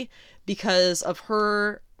seriously because of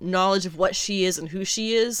her knowledge of what she is and who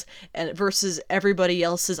she is, and versus everybody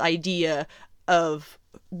else's idea of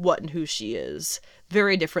what and who she is.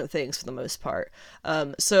 Very different things for the most part.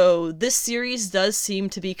 So this series does seem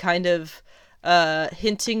to be kind of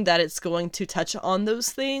hinting that it's going to touch on those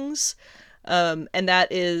things. And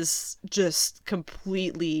that is just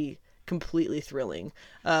completely thrilling.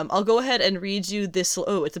 I'll go ahead and read you this.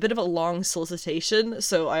 Oh, it's a bit of a long solicitation,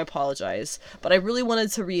 so I apologize. But I really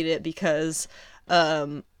wanted to read it because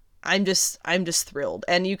I'm just thrilled.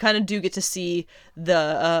 And you kind of do get to see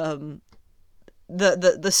the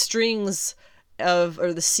strings of,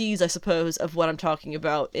 or the seeds, I suppose, of what I'm talking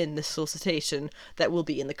about in this solicitation that will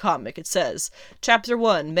be in the comic. It says, Chapter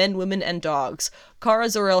 1, Men, Women, and Dogs. Kara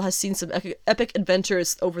Zor-El has seen some epic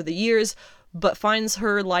adventures over the years, but finds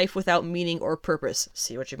her life without meaning or purpose.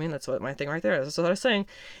 See what you mean? That's what my thing right there. That's what I was saying.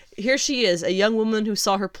 Here she is, a young woman who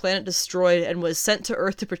saw her planet destroyed and was sent to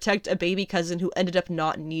Earth to protect a baby cousin who ended up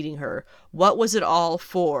not needing her. What was it all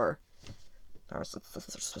for? That's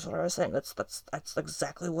what I was saying. That's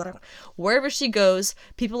exactly what I... Wherever she goes,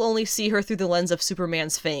 people only see her through the lens of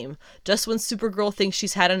Superman's fame. Just when Supergirl thinks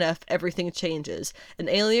she's had enough, everything changes. An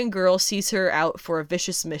alien girl seeks her out for a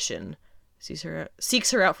vicious mission.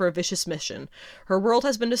 Her world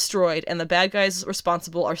has been destroyed, and the bad guys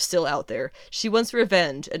responsible are still out there. She wants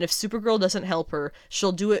revenge, and if Supergirl doesn't help her,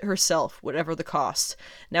 she'll do it herself, whatever the cost.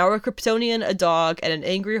 Now a Kryptonian, a dog, and an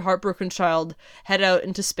angry, heartbroken child head out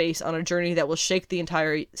into space on a journey that will shake them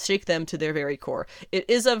to their very core. It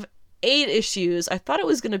is of 8 issues. I thought it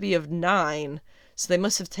was going to be of 9, so they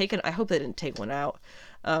must have taken... I hope they didn't take one out.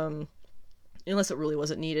 unless it really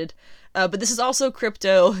wasn't needed. But this is also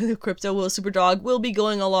Krypto. Krypto will Superdog will be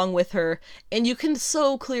going along with her, and you can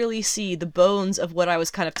so clearly see the bones of what I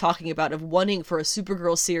was kind of talking about of wanting for a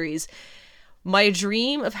Supergirl series. My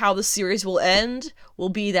dream of how the series will end will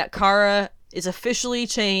be that Kara is officially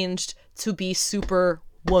changed to be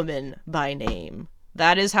Superwoman by name.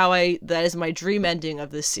 That is my dream ending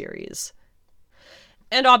of this series.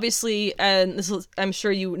 And obviously, I'm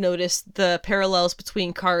sure you noticed the parallels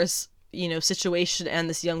between Kara's, situation and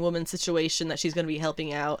this young woman's situation that she's going to be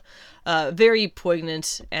helping out. Very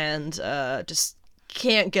poignant, and just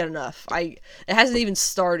can't get enough. It hasn't even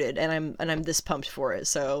started, and I'm this pumped for it.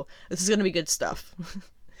 So this is going to be good stuff.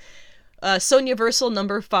 Sonya Versal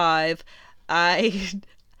number 5.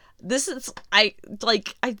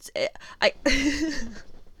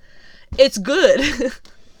 It's good.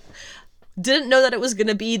 Didn't know that it was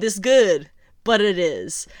gonna be this good, but it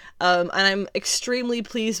is. And I'm extremely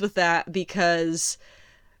pleased with that because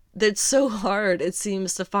it's so hard, it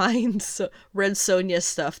seems, to find Red Sonja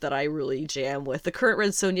stuff that I really jam with. The current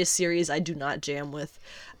Red Sonja series I do not jam with,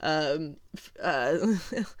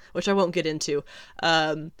 which I won't get into.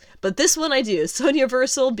 But this one I do. Sonya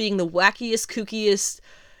Versal being the wackiest, kookiest,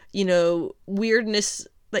 weirdness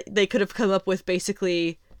that they could have come up with,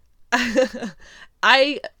 basically.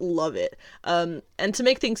 I love it. And to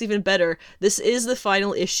make things even better, this is the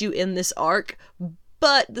final issue in this arc,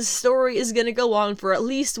 but the story is going to go on for at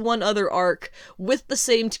least one other arc with the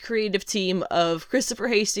same creative team of Christopher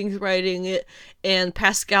Hastings writing it and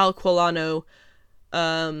Pascal Quilano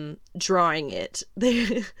drawing it.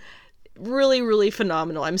 They really, really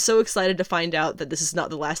phenomenal. I'm so excited to find out that this is not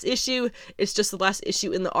the last issue. It's just the last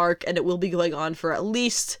issue in the arc, and it will be going on for at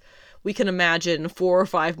least, we can imagine, 4 or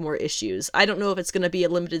 5 more issues. I don't know if it's going to be a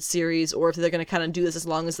limited series or if they're going to kind of do this as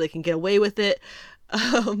long as they can get away with it.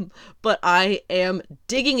 But I am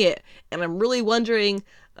digging it, and I'm really wondering,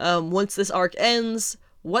 once this arc ends,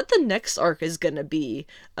 what the next arc is going to be.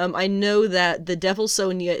 I know that the Devil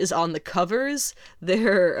Sonya is on the covers.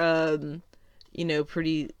 They're,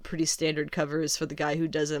 pretty standard covers for the guy who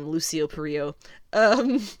does them, Lucio Perillo.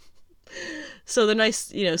 So they're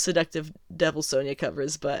nice, seductive Devil Sonya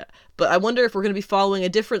covers, but I wonder if we're going to be following a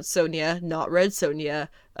different Sonya, not Red Sonya,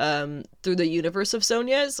 through the universe of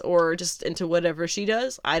Sonyas, or just into whatever she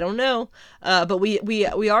does. I don't know. But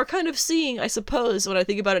we are kind of seeing, I suppose, when I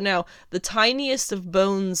think about it now, the tiniest of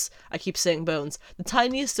bones, I keep saying bones, the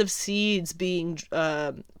tiniest of seeds being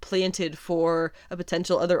planted for a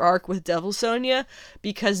potential other arc with Devil Sonya,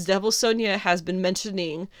 because Devil Sonya has been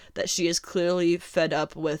mentioning that she is clearly fed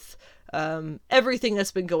up with everything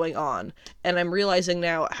that's been going on, and I'm realizing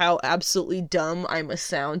now how absolutely dumb I must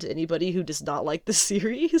sound to anybody who does not like the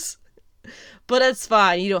series. But that's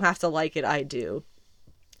fine, you don't have to like it, I do.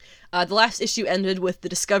 The last issue ended with the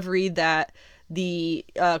discovery that the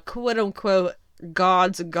quote-unquote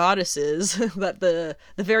gods and goddesses that the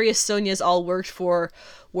various Sonyas all worked for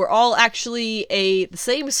were all actually the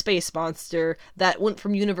same space monster that went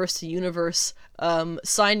from universe to universe,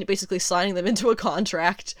 basically signing them into a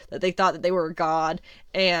contract that they thought that they were a god,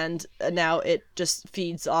 and now it just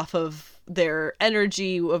feeds off of their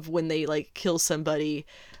energy of when they kill somebody.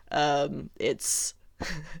 It's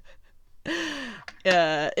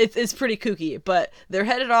it's pretty kooky, but they're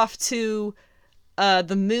headed off to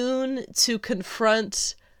the moon to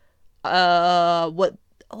confront it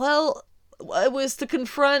was to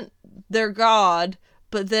confront their god,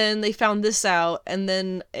 but then they found this out, and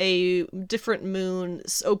then a different moon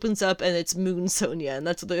opens up, and it's Moon Sonya, and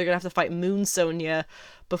that's what they're gonna have to fight, Moon Sonya,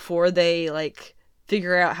 before they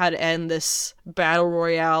figure out how to end this battle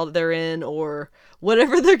royale that they're in, or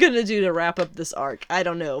whatever they're gonna do to wrap up this arc. I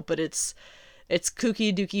don't know, but it's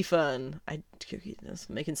kooky dooky fun. I'm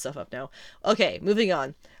making stuff up now. Okay, moving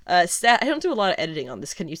on. I don't do a lot of editing on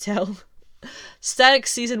this, can you tell? Static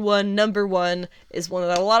Season 1, number 1, is one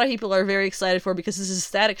that a lot of people are very excited for, because this is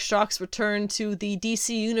Static Shock's return to the DC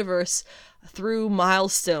universe through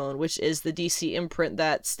Milestone, which is the DC imprint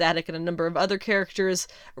that Static and a number of other characters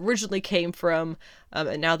originally came from,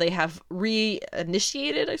 and now they have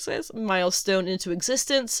reinitiated, I guess, Milestone into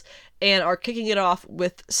existence, and are kicking it off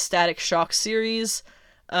with Static Shock series.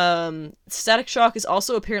 Static Shock is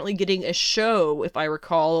also apparently getting a show, if I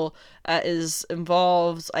recall, is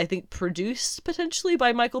involved, I think, produced potentially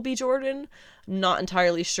by Michael B. Jordan. Not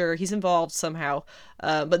entirely sure. He's involved somehow.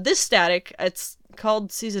 But this Static, it's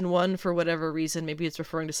called Season 1 for whatever reason. Maybe it's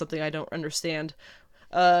referring to something I don't understand.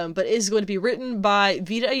 But is going to be written by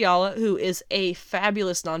Vita Ayala, who is a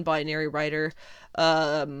fabulous non-binary writer,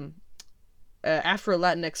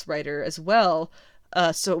 Afro-Latinx writer as well.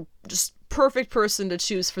 So just perfect person to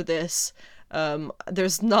choose for this.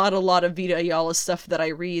 There's not a lot of Vita Ayala stuff that I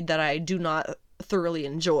read that I do not thoroughly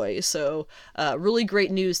enjoy, so really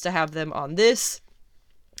great news to have them on this.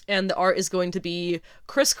 And the art is going to be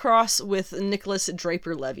crisscross with Nicholas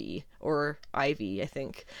Draper Levy, or Ivy, I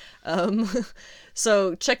think.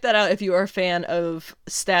 So check that out if you are a fan of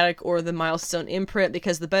Static or the Milestone imprint,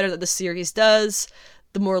 because the better that the series does,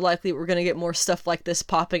 the more likely we're going to get more stuff like this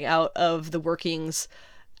popping out of the workings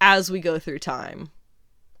as we go through time.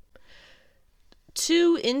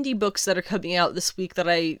 2 indie books that are coming out this week that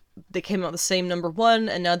they came out the same number 1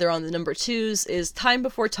 and now they're on the number 2s is Time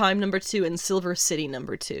Before Time number 2 and Silver City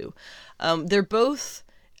number 2. They're both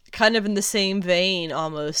kind of in the same vein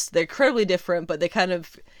almost. They're incredibly different, but they kind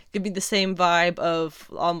of give me the same vibe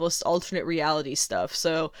of almost alternate reality stuff.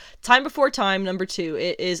 So Time Before Time number 2,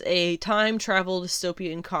 it is a time travel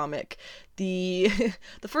dystopian comic. The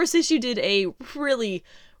first issue did a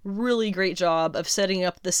really great job of setting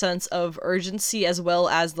up the sense of urgency as well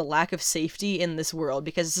as the lack of safety in this world,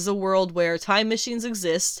 because this is a world where time machines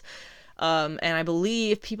exist, and I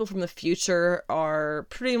believe people from the future are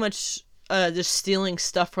pretty much just stealing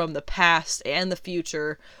stuff from the past and the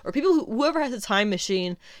future, or whoever has a time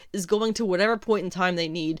machine is going to whatever point in time they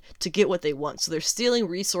need to get what they want, so they're stealing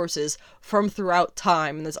resources from throughout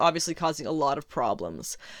time, and that's obviously causing a lot of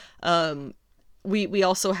problems. We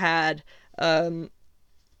also had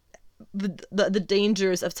the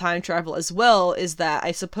dangers of time travel as well, is that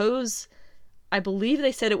I believe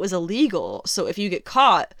they said it was illegal, so if you get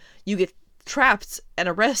caught, you get trapped and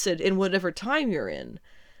arrested in whatever time you're in.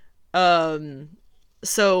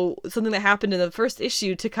 So something that happened in the first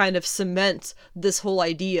issue to kind of cement this whole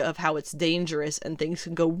idea of how it's dangerous and things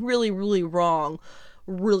can go really wrong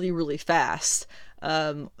really fast.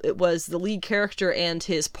 It was the lead character and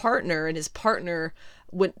his partner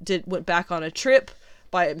went back on a trip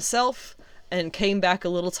by himself and came back a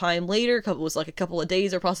little time later, it was like a couple of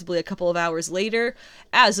days or possibly a couple of hours later,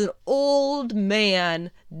 as an old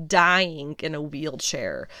man dying in a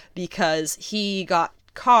wheelchair because he got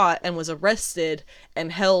caught and was arrested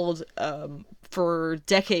and held for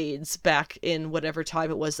decades back in whatever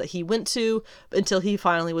time it was that he went to, until he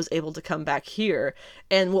finally was able to come back here.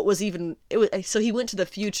 And so he went to the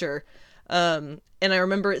future, and I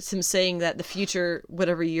remember it's him saying that the future,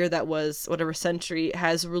 whatever year that was, whatever century,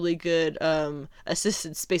 has really good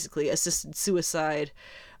assisted suicide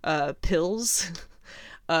pills,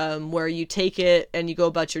 where you take it and you go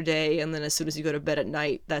about your day, and then as soon as you go to bed at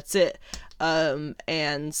night, that's it.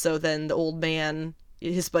 And so then the old man,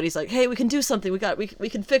 his buddy's like, hey, we can do something, we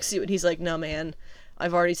can fix you, and he's like, no man,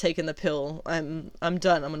 I've already taken the pill, I'm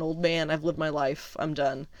done, I'm an old man, I've lived my life, I'm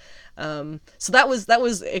done. So that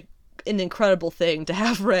was an incredible thing to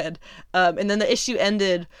have read. And then the issue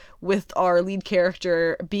ended with our lead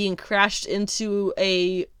character being crashed into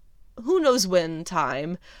a who knows when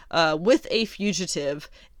time with a fugitive,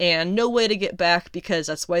 and no way to get back, because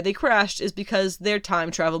that's why they crashed, is because their time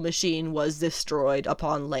travel machine was destroyed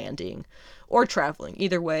upon landing or traveling.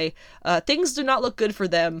 Either way, things do not look good for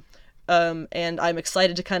them, and I'm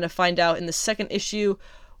excited to kind of find out in the second issue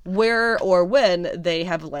where or when they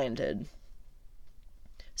have landed.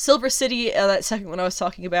 Silver City, that second one I was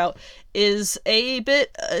talking about, is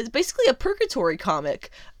basically a purgatory comic.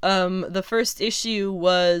 The first issue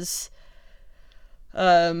was,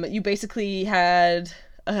 you basically had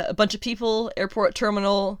a bunch of people, airport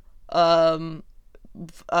terminal,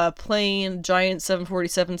 plane, giant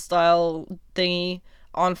 747 style thingy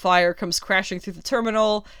on fire comes crashing through the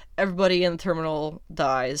terminal, everybody in the terminal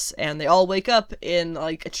dies, and they all wake up in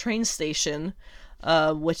like a train station,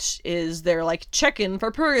 which is their like check-in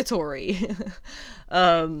for purgatory.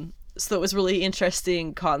 So it was really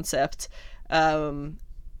interesting concept. I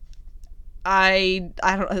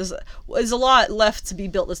don't know, there's a lot left to be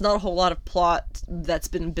built. There's not a whole lot of plot that's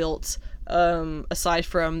been built, aside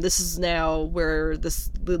from this is now where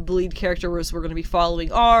the lead characters we're going to be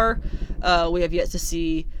following are. We have yet to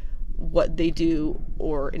see what they do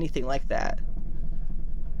or anything like that.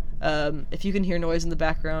 If you can hear noise in the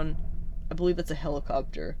background, I believe that's a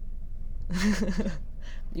helicopter.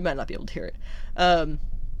 You might not be able to hear it.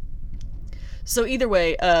 So either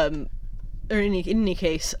way, or in any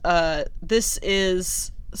case, this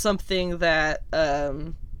is something that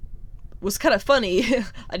was kind of funny.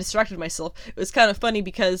 I distracted myself. It was kind of funny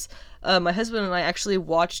because my husband and I actually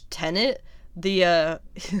watched Tenet. There's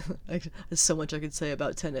so much I could say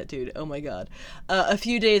about Tenet, dude. Oh my god. A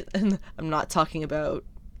few days, and I'm not talking about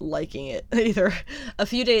liking it either.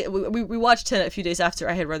 We watched Tenet a few days after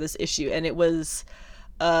I had read this issue, and it was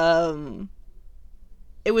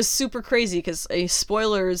super crazy because,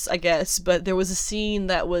 spoilers I guess, but there was a scene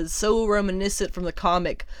that was so reminiscent from the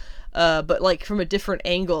comic but like from a different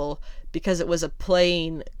angle because it was a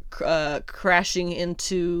plane crashing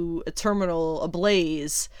into a terminal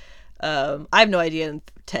ablaze. I have no idea in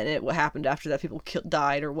Tenet what happened after that. People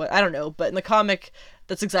died or what, I don't know. But in the comic,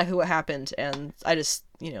 that's exactly what happened, and I just,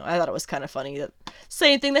 I thought it was kind of funny that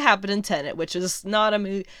same thing that happened in Tenet, which is not a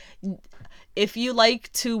movie. If you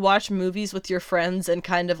like to watch movies with your friends and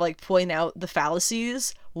kind of like point out the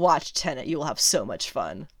fallacies, watch Tenet. You will have so much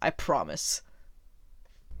fun. I promise.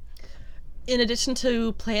 In addition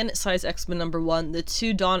to Planet Size X-Men #1,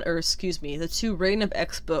 the two Reign of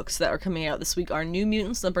X books that are coming out this week are New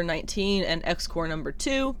Mutants #19 and X-Corps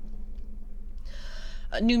 #2.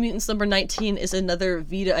 New Mutants #19 is another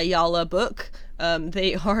Vita Ayala book.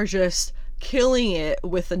 They are just killing it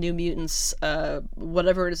with the New Mutants,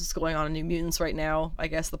 whatever it is that's going on in New Mutants right now, I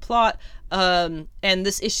guess the plot. And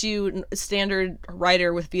this issue, standard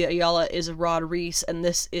writer with Vita Ayala is Rod Reis, and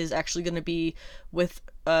this is actually going to be with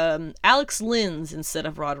Alex Lins instead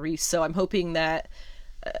of Rod Reis. So I'm hoping that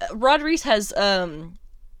Rod Reis has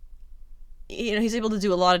he's able to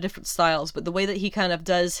do a lot of different styles, but the way that he kind of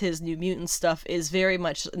does his New Mutant stuff is very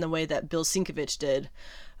much in the way that Bill Sienkiewicz did,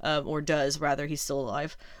 or does, rather. He's still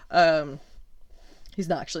alive. He's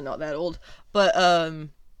not that old, but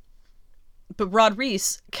Rod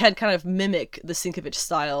Reis can kind of mimic the Sienkiewicz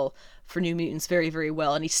style for New Mutants very, very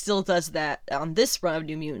well, and he still does that on this run of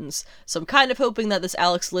New Mutants. So I'm kind of hoping that this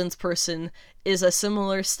Alex Lins person is a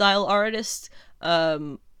similar style artist.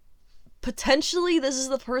 Potentially this is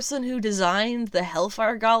the person who designed the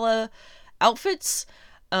Hellfire Gala outfits.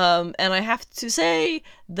 And I have to say,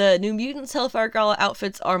 the New Mutants Hellfire Gala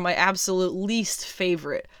outfits are my absolute least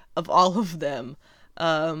favorite of all of them.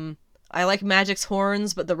 I like Magic's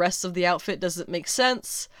horns, but the rest of the outfit doesn't make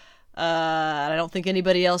sense. I don't think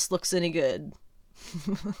anybody else looks any good.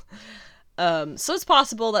 So it's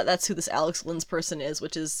possible that that's who this Alex Lins person is,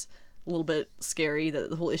 which is a little bit scary that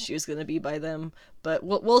the whole issue is going to be by them. But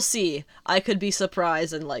we'll see. I could be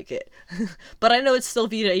surprised and like it. But I know it's still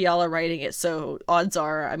Vita Ayala writing it, so odds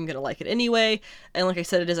are I'm going to like it anyway. And like I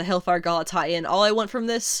said, it is a Hellfire Gala tie-in. All I want from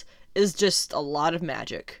this is just a lot of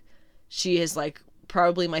magic. She is like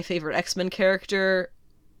probably my favorite X-Men character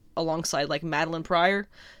alongside like Madeline Pryor.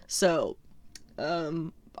 So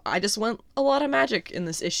I just want a lot of magic in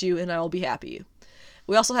this issue and I'll be happy.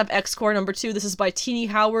 We also have X-Corps #2. This is by Tini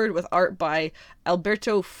Howard with art by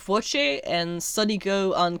Alberto Foce and Sunny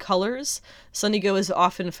Go on colors. Sunny Go is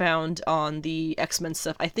often found on the X-Men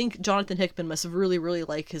stuff. I think Jonathan Hickman must really, really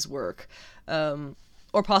like his work.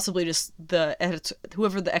 Or possibly just the editor,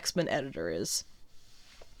 whoever the X-Men editor is.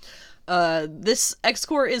 This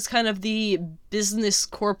X-Corps is kind of the business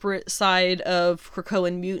corporate side of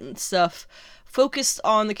Krakoan mutant stuff, focused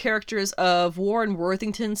on the characters of Warren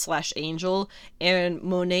Worthington / Angel and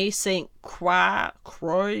Monet St. Croix.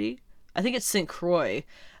 I think it's St. Croix,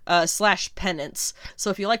 / Penance. So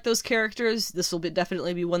if you like those characters, this will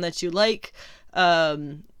definitely be one that you like.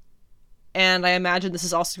 And I imagine this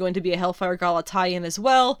is also going to be a Hellfire Gala tie-in as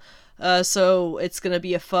well. So it's going to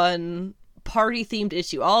be a fun party-themed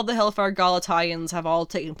issue. All of the Hellfire Gala tie-ins have all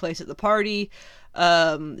taken place at the party.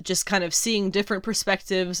 Just kind of seeing different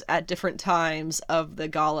perspectives at different times of the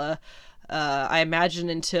gala. I imagine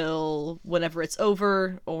until whenever it's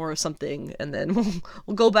over or something, and then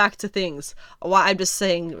we'll go back to things. I'm just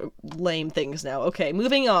saying lame things now. Okay,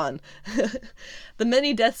 moving on. The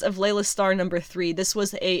Many Deaths of Layla Starr #3. This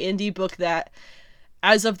was a indie book that,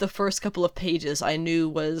 as of the first couple of pages, I knew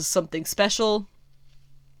was something special.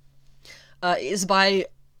 Is by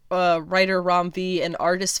writer Ram V and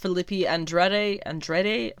artist Felipe Andrade.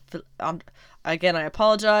 Again, I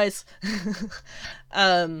apologize.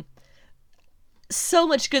 So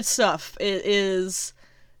much good stuff. It is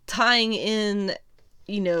tying in,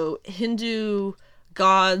 Hindu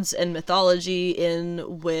gods and mythology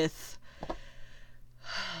in with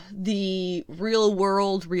the real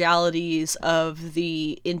world realities of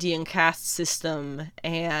the Indian caste system,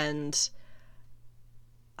 and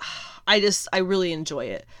I really enjoy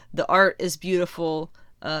it. The art is beautiful,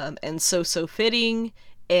 and so fitting,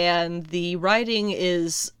 and the writing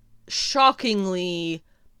is shockingly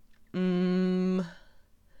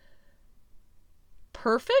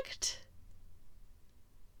perfect.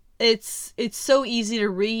 It's so easy to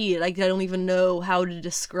read. Like, I don't even know how to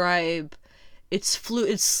describe. It's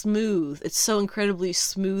smooth. It's so incredibly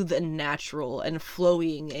smooth and natural and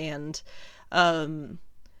flowing, and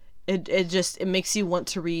it makes you want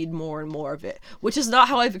to read more and more of it, which is not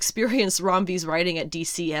how I've experienced Ram V's writing at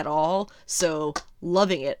DC at all. So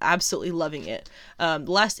loving it, absolutely loving it. The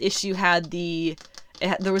last issue had the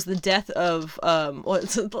there was the death of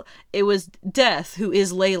it was Death, who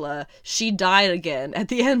is Layla. She died again at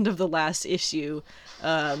the end of the last issue,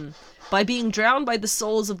 by being drowned by the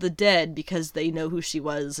souls of the dead because they know who she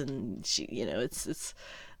was, and she, it's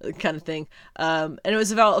kind of thing. And it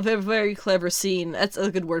was about a very, very clever scene. That's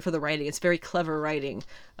a good word for the writing. It's very clever writing.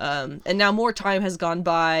 And now more time has gone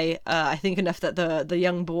by, I think enough that the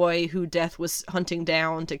young boy who Death was hunting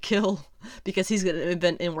down to kill, because he's going to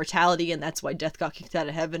invent immortality, and that's why Death got kicked out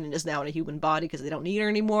of heaven and is now in a human body because they don't need her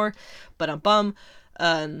anymore. But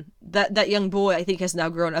that young boy, I think, has now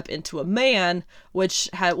grown up into a man, which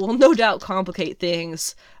will no doubt complicate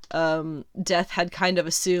things. Death had kind of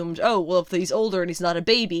assumed, oh, well, if he's older and he's not a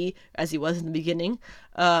baby, as he was in the beginning,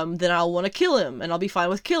 then I'll want to kill him, and I'll be fine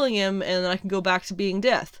with killing him, and then I can go back to being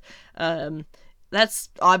Death. That's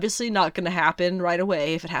obviously not going to happen right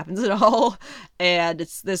away, if it happens at all, and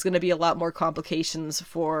there's going to be a lot more complications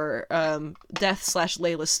for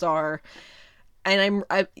Death/Layla Starr. And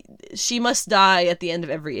she must die at the end of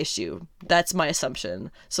every issue. That's my assumption.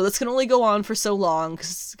 So this can only go on for so long,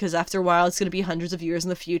 because after a while it's going to be hundreds of years in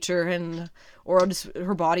the future, or just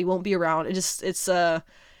her body won't be around.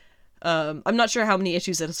 I'm not sure how many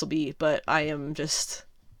issues this will be, but I am just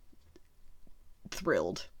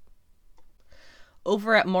thrilled.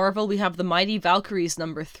 Over at Marvel, we have The Mighty Valkyries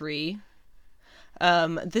 #3.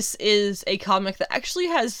 This is a comic that actually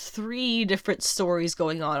has 3 different stories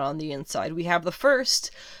going on the inside. We have the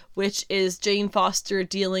first, which is Jane Foster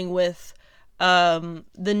dealing with the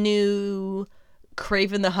new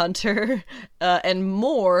Kraven the Hunter, and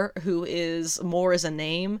Mor, who is Mor is a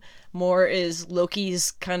name. Mor is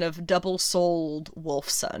Loki's kind of double-souled wolf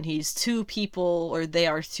son. He's they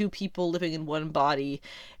are two people living in one body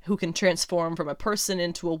who can transform from a person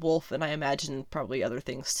into a wolf, and I imagine probably other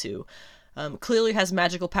things too. Clearly has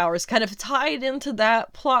magical powers. Kind of tied into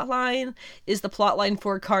that plotline is the plotline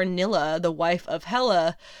for Karnilla, the wife of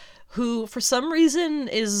Hela, who for some reason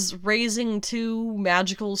is raising 2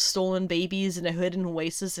 magical stolen babies in a hidden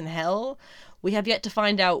oasis in hell. We have yet to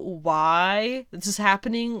find out why this is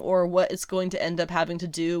happening, or what it's going to end up having to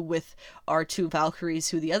do with our 2 Valkyries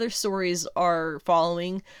who the other stories are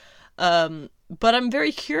following. But I'm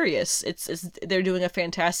very curious. They're doing a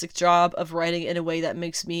fantastic job of writing it in a way that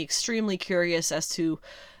makes me extremely curious as to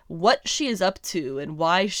what she is up to and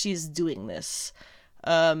why she's doing this.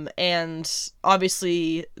 And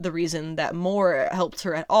obviously the reason that Mor helped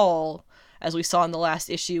her at all, as we saw in the last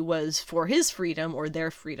issue, was for his freedom, or their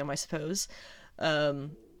freedom, I suppose. So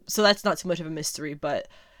that's not too much of a mystery, but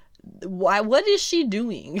what is she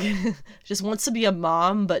doing? Just wants to be a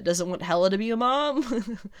mom, but doesn't want Hela to be a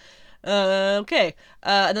mom? Okay.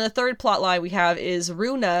 And then the third plotline we have is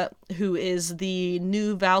Runa, who is the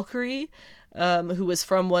new Valkyrie, who was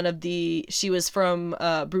from she was from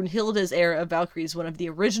Brunhilde's era of Valkyries, one of the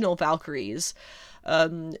original Valkyries.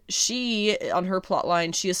 She, on her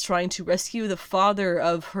plotline, she is trying to rescue the father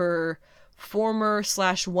of her former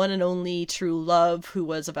 / one and only true love, who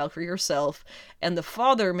was a Valkyrie herself, and the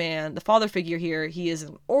father figure here, he is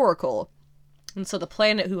an oracle. And so the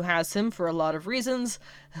planet, who has him for a lot of reasons,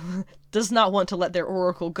 does not want to let their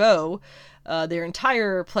oracle go. Their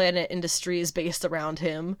entire planet industry is based around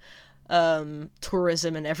him,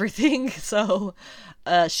 tourism and everything. So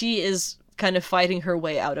she is kind of fighting her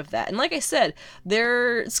way out of that. And like I said,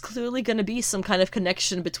 there's clearly going to be some kind of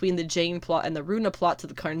connection between the Jane plot and the Runa plot to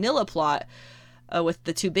the Karnilla plot, with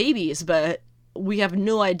the 2 babies, but we have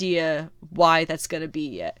no idea why that's going to be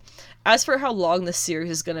yet. As for how long this series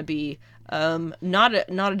is going to be, not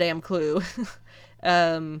a damn clue.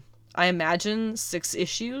 I imagine 6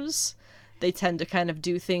 issues. They tend to kind of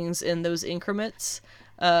do things in those increments.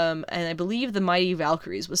 And I believe The Mighty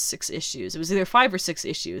Valkyries was 6 issues. It was either 5 or 6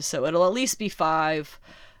 issues, so it'll at least be 5.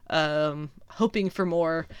 Hoping for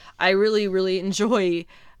more. I really, really enjoy...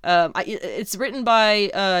 it's written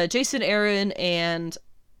by Jason Aaron and...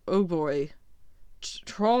 oh boy...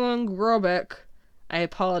 Trolling Grobeck. I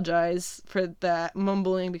apologize for that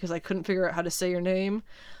mumbling because I couldn't figure out how to say your name.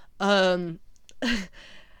 You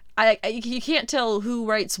can't tell who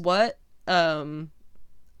writes what,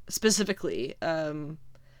 specifically.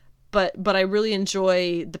 But I really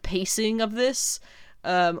enjoy the pacing of this.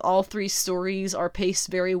 All 3 stories are paced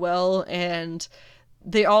very well, and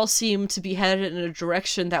they all seem to be headed in a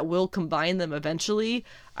direction that will combine them eventually.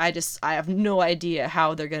 I have no idea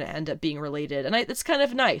how they're going to end up being related, and it's kind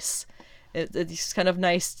of nice. It's kind of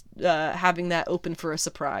nice having that open for a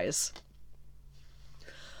surprise.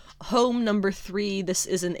 Home #3. This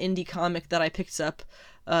is an indie comic that I picked up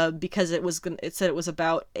because it said it was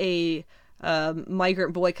about a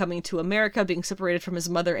migrant boy coming to America, being separated from his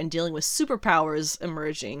mother, and dealing with superpowers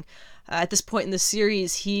emerging. At this point in the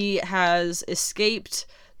series, he has escaped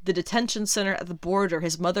the detention center at the border.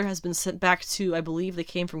 His mother has been sent back to, I believe they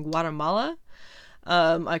came from Guatemala.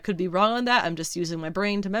 I could be wrong on that. I'm just using my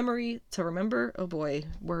brain to remember. Oh boy,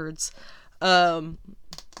 words. The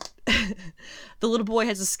little boy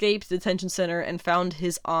has escaped the detention center and found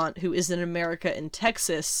his aunt, who is in America in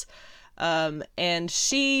Texas. And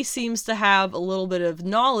she seems to have a little bit of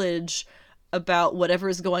knowledge about whatever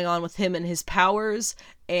is going on with him and his powers,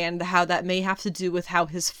 and how that may have to do with how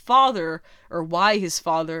his father, or why his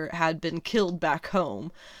father had been killed back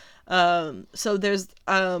home. So there's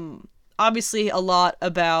obviously a lot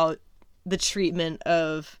about the treatment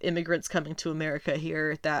of immigrants coming to America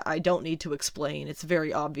here that I don't need to explain. It's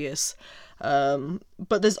very obvious.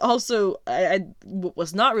 But there's also, what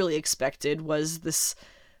was not really expected was this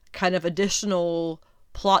kind of additional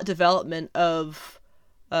plot development of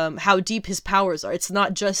how deep his powers are. It's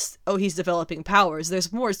not just, oh, he's developing powers.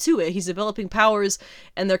 There's more to it. He's developing powers,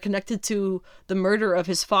 and they're connected to the murder of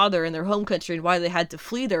his father in their home country and why they had to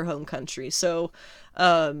flee their home country. So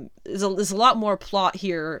there's a lot more plot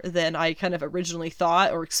here than I kind of originally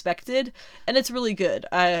thought or expected, and it's really good.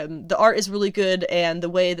 The art is really good, and the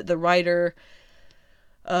way that the writer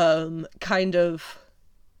kind of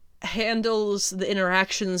handles the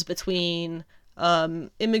interactions between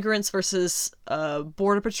immigrants versus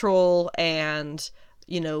border patrol, and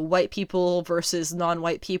white people versus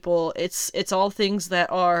non-white people. It's all things that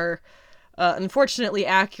are unfortunately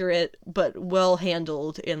accurate but well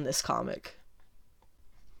handled in this comic.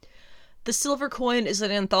 The Silver Coin is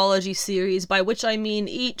an anthology series, by which I mean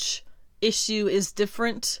each issue is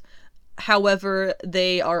different. However,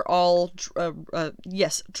 they are all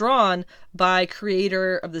drawn by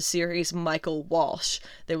creator of the series, Michael Walsh.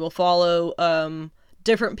 They will follow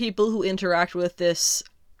different people who interact with this,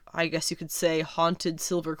 I guess you could say, haunted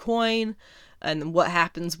silver coin, and what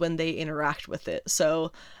happens when they interact with it.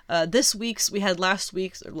 So last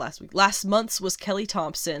month's was Kelly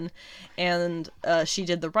Thompson, and she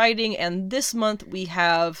did the writing, and this month we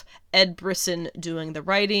have Ed Brisson doing the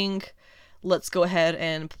writing. Let's go ahead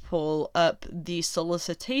and pull up the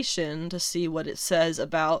solicitation to see what it says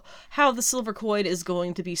about how the Silver Coin is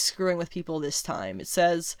going to be screwing with people this time. It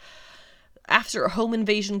says, after a home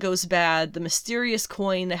invasion goes bad, the mysterious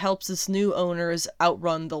coin helps its new owners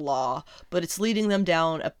outrun the law, but it's leading them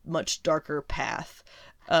down a much darker path.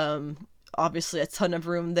 Obviously a ton of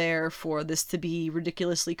room there for this to be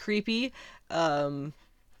ridiculously creepy. I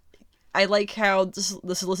like how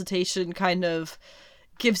the solicitation kind of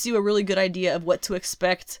gives you a really good idea of what to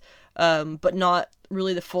expect, but not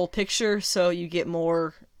really the full picture, so you get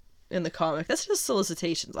more in the comic. That's just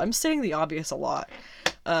solicitations. I'm saying the obvious a lot.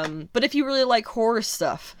 But if you really like horror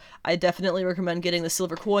stuff, I definitely recommend getting the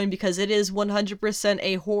Silver Coin, because it is 100%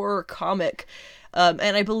 a horror comic. And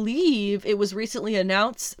I believe it was recently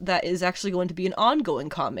announced that is actually going to be an ongoing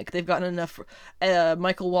comic. They've gotten enough,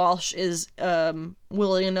 Michael Walsh is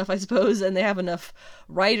willing enough, I suppose, and they have enough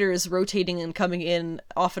writers rotating and coming in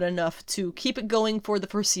often enough to keep it going for the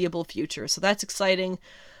foreseeable future. So that's exciting.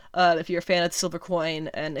 If you're a fan of the Silver Coin,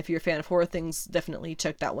 and if you're a fan of horror things, definitely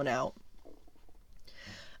check that one out.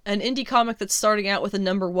 An indie comic that's starting out with a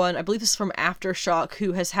 #1, I believe this is from Aftershock,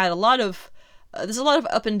 who has had there's a lot of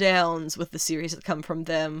up and downs with the series that come from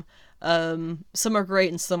them. Some are great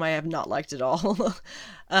and some I have not liked at all.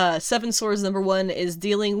 Seven Swords #1 is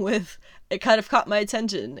dealing with, it kind of caught my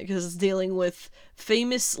attention because it's dealing with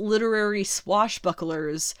famous literary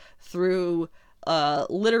swashbucklers through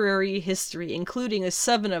literary history, including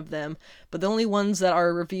 7 of them, but the only ones that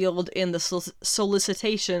are revealed in the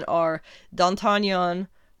solicitation are D'Artagnan,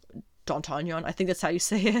 I think that's how you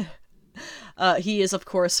say it. He is, of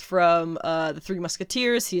course, from the Three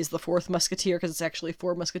Musketeers. He is the 4th Musketeer, because it's actually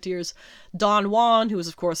 4 Musketeers. Don Juan, who is,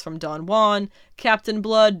 of course, from Don Juan. Captain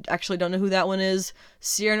Blood, actually don't know who that one is.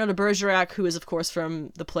 Cyrano de Bergerac, who is, of course,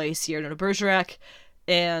 from the play Cyrano de Bergerac,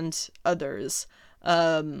 and others.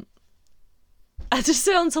 It just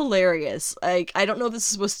sounds hilarious. Like, I don't know if this is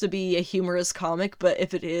supposed to be a humorous comic, but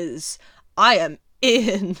if it is, I am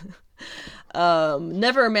in.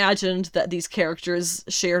 Never imagined that these characters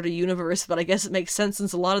shared a universe, but I guess it makes sense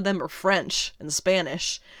since a lot of them are French and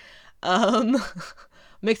Spanish.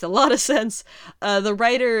 Makes a lot of sense. The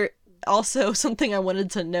writer, also something I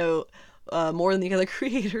wanted to note, more than the other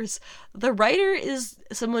creators, the writer is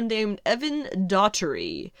someone named Evan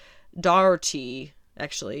Daugherty,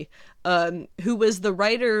 actually, who was the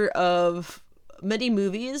writer of many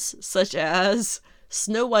movies, such as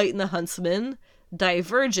Snow White and the Huntsman,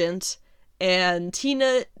 Divergent, and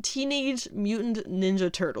Teenage Mutant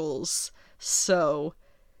Ninja Turtles. So,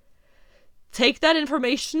 take that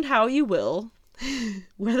information how you will.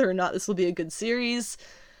 Whether or not this will be a good series,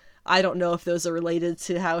 I don't know if those are related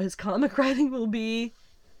to how his comic writing will be.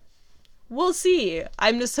 We'll see.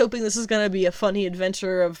 I'm just hoping this is going to be a funny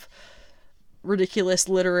adventure of ridiculous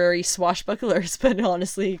literary swashbucklers, but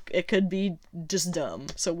honestly, it could be just dumb.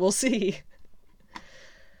 So we'll see.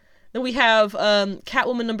 Then we have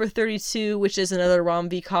Catwoman number 32, which is another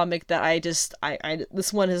Rom-V comic that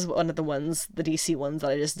this one is one of the ones, the DC ones,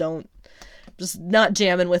 that I just not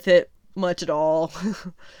jamming with it much at all.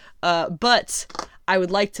 But I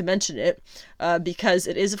would like to mention it because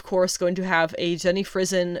it is, of course, going to have a Jenny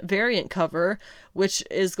Frison variant cover, which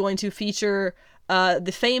is going to feature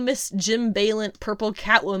the famous Jim Balent purple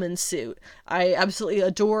Catwoman suit. I absolutely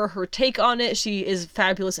adore her take on it. She is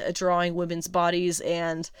fabulous at drawing women's bodies,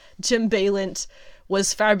 and Jim Balent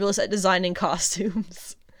was fabulous at designing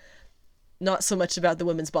costumes. Not so much about the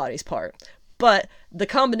women's bodies part. But the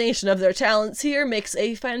combination of their talents here makes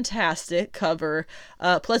a fantastic cover.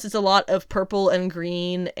 Plus, it's a lot of purple and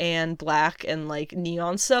green and black and like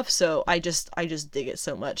neon stuff. So I just dig it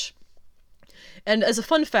so much. And as a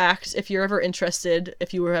fun fact, if you were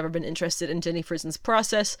ever been interested in Jenny Frison's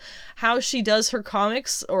process, how she does her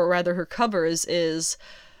comics, or rather her covers, is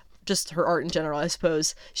just her art in general, I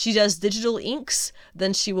suppose. She does digital inks,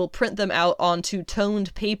 then she will print them out onto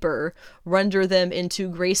toned paper, render them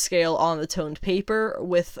into grayscale on the toned paper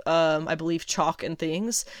with, I believe, chalk and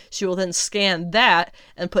things. She will then scan that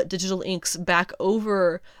and put digital inks back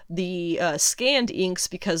over the scanned inks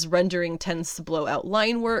because rendering tends to blow out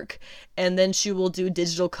line work, and then she will do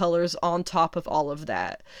digital colors on top of all of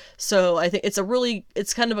that. So I think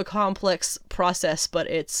it's kind of a complex process, but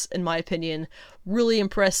it's, in my opinion, really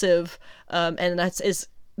impressive, and is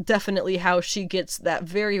definitely how she gets that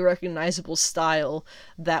very recognizable style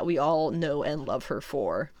that we all know and love her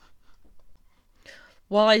for.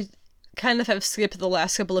 While I kind of have skipped the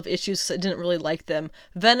last couple of issues because I didn't really like them,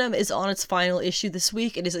 Venom is on its final issue this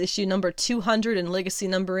week. It is issue number 200 in legacy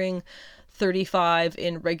numbering, 35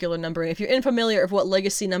 in regular numbering. If you're unfamiliar of what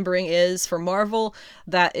legacy numbering is for Marvel,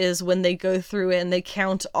 that is when they go through and they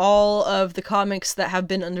count all of the comics that have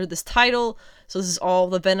been under this title. So this is all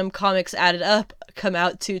the Venom comics added up, come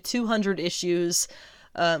out to 200 issues.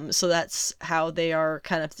 So that's how they are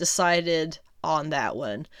kind of decided on that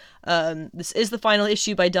one. This is the final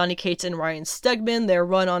issue by Donny Cates and Ryan Stegman. Their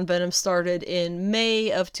run on Venom started in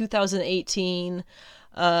May of 2018.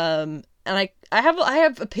 And I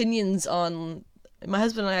have opinions on. My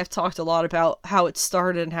husband and I have talked a lot about how it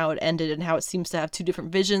started and how it ended, and how it seems to have two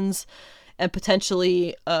different visions, and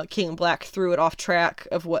potentially King Black threw it off track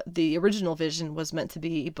of what the original vision was meant to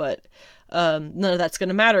be, but none of that's going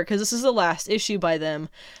to matter because this is the last issue by them.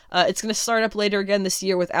 It's going to start up later again this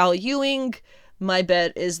year with Al Ewing. My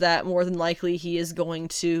bet is that more than likely he is going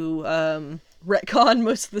to retcon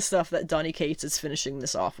most of the stuff that Donny Cates is finishing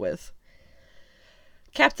this off with.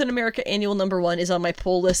 Captain America Annual number 1 is on my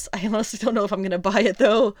pull list. I honestly don't know if I'm going to buy it,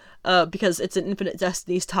 though, because it's an Infinite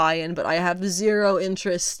Destinies tie-in, but I have zero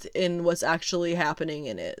interest in what's actually happening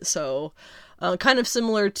in it. So, kind of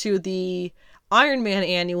similar to the Iron Man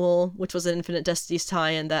Annual, which was an Infinite Destinies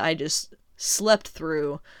tie-in that I just slept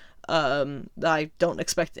through. I don't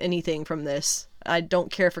expect anything from this. I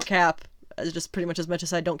don't care for Cap, just pretty much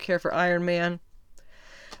as I don't care for Iron Man.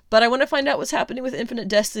 But I want to find out what's happening with Infinite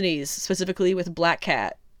Destinies, specifically with Black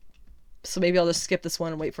Cat. So maybe I'll just skip this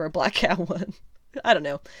one and wait for a Black Cat one. I don't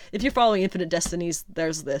know. If you're following Infinite Destinies,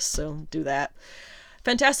 there's this, so do that.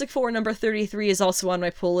 Fantastic Four number 33 is also on my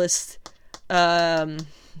pull list. It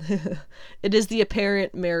is the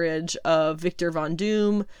apparent marriage of Victor Von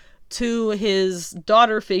Doom to his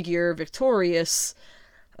daughter figure, Victorious.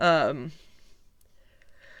 The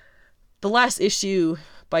last issue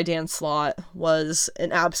by Dan Slott was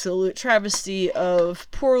an absolute travesty of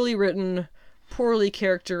poorly written, poorly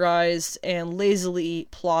characterized, and lazily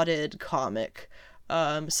plotted comic.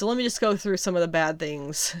 So let me just go through some of the bad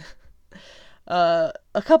things. A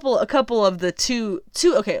couple of the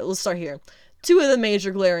okay, let's start here. Two of the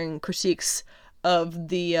major glaring critiques of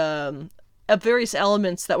the of various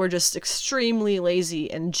elements that were just extremely lazy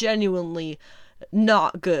and genuinely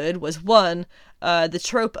not good was one, the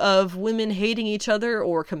trope of women hating each other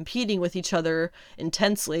or competing with each other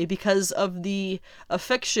intensely because of the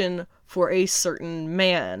affection for a certain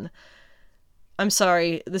man. I'm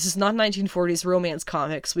sorry, this is not 1940s romance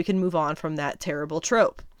comics. We can move on from that terrible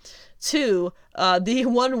trope. Two, the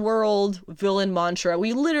one world villain mantra.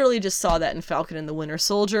 We literally just saw that in Falcon and the Winter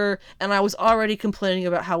Soldier, and I was already complaining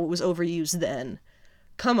about how it was overused then.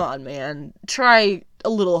 Come on, man. Try a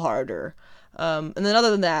little harder. And then other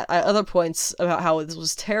than that, other points about how this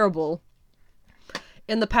was terrible.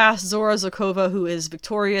 In the past, Zora Zarkova, who is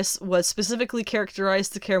victorious, was specifically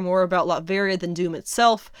characterized to care more about Latveria than Doom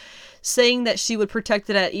itself, saying that she would protect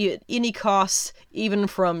it at any cost, even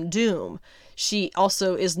from Doom. She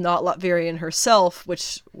also is not Latverian herself,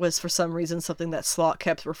 which was for some reason something that Slott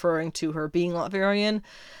kept referring to her being Latverian,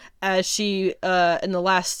 as she, in the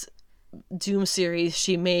last Doom series,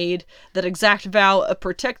 she made that exact vow of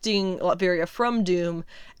protecting Latveria from Doom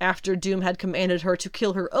after Doom had commanded her to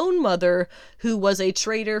kill her own mother, who was a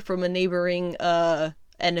traitor from a neighboring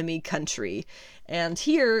enemy country. And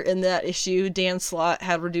here, in that issue, Dan Slott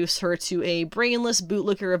had reduced her to a brainless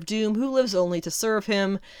bootlicker of Doom who lives only to serve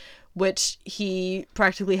him, which he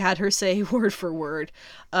practically had her say word for word.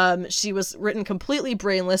 She was written completely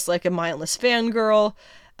brainless, like a mindless fangirl.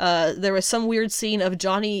 There was some weird scene of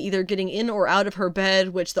Johnny either getting in or out of her bed,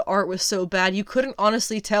 which the art was so bad you couldn't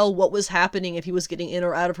honestly tell what was happening if he was getting in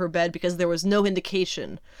or out of her bed because there was no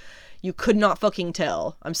indication. You could not fucking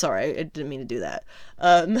tell. I'm sorry, I didn't mean to do that.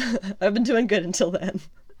 I've been doing good until then.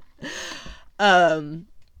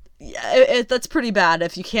 That's pretty bad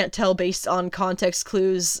if you can't tell based on context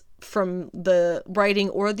clues from the writing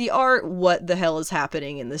or the art what the hell is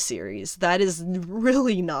happening in the series. That is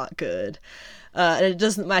really not good. And it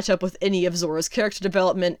doesn't match up with any of Zora's character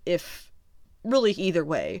development, if really either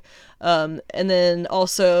way. And then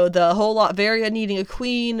also the whole Latveria needing a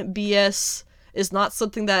queen BS is not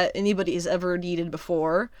something that anybody has ever needed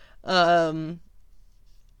before. Doom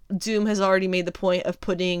has already made the point of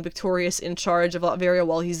putting Victorious in charge of Latveria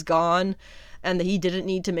while he's gone, and that he didn't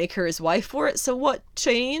need to make her his wife for it. So what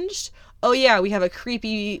changed? Oh yeah, we have a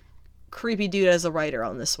creepy dude as a writer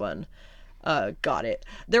on this one. Got it.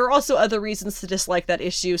 There are also other reasons to dislike that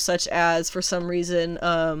issue, such as, for some reason,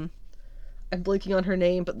 I'm blanking on her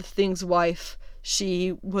name, but the Thing's wife,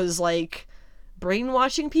 she was, like,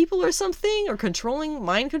 brainwashing people or something, or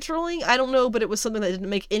mind controlling? I don't know, but it was something that didn't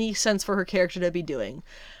make any sense for her character to be doing.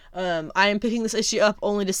 I am picking this issue up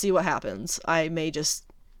only to see what happens. I may just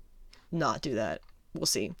not do that. We'll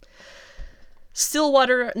see.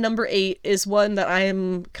 Stillwater number 8 is one that I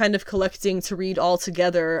am kind of collecting to read all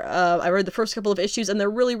together. I read the first couple of issues and they're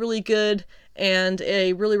really, really good, and I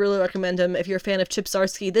really, really recommend them if you're a fan of Chip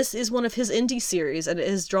Zdarsky. This is one of his indie series, and it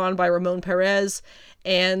is drawn by Ramon Perez,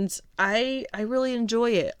 and I really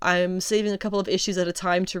enjoy it. I'm saving a couple of issues at a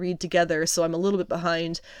time to read together, so I'm a little bit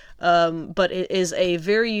behind, but it is a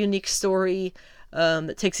very unique story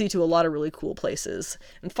that takes you to a lot of really cool places.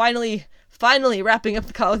 And finally, wrapping up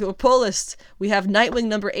the comic book pull list, we have Nightwing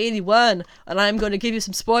number 81, and I'm going to give you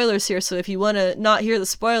some spoilers here, so if you want to not hear the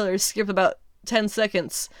spoilers, skip about 10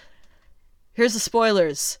 seconds. Here's the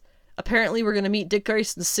spoilers. Apparently we're going to meet Dick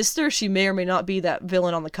Grayson's sister. She may or may not be that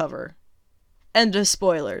villain on the cover. End of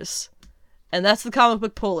spoilers. And that's the comic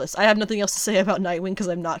book pull list. I have nothing else to say about Nightwing because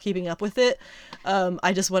I'm not keeping up with it.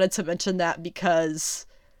 I just wanted to mention that because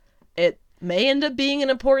it may end up being an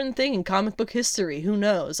important thing in comic book history. Who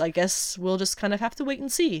knows? I guess we'll just kind of have to wait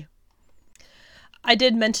and see. I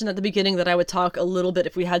did mention at the beginning that I would talk a little bit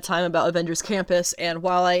if we had time about Avengers Campus, and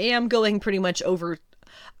while I am going pretty much over...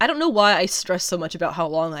 I don't know why I stress so much about how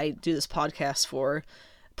long I do this podcast for.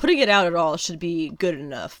 Putting it out at all should be good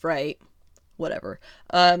enough, right? Whatever.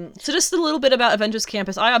 So just a little bit about Avengers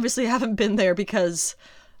Campus. I obviously haven't been there because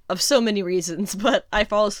of so many reasons, but I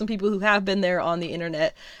follow some people who have been there on the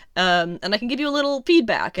internet, and I can give you a little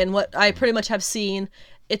feedback. And what I pretty much have seen,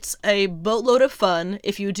 it's a boatload of fun.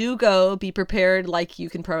 If you do go, be prepared, like you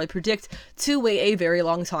can probably predict, to wait a very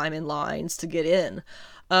long time in lines to get in.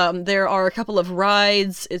 There are a couple of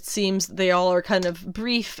rides. It seems they all are kind of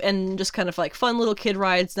brief and just kind of like fun little kid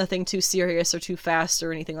rides, nothing too serious or too fast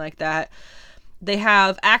or anything like that. They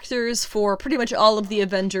have actors for pretty much all of the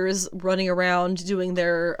Avengers running around doing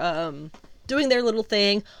their little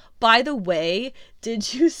thing. By the way,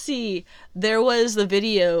 did you see there was the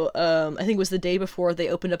video, I think it was the day before they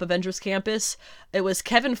opened up Avengers Campus. It was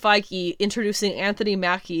Kevin Feige introducing Anthony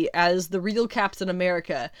Mackie as the real Captain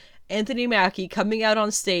America. Anthony Mackie coming out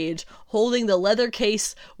on stage holding the leather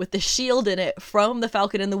case with the shield in it from the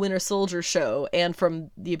Falcon and the Winter Soldier show and from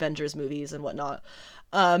the Avengers movies and whatnot.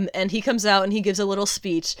 And he comes out and he gives a little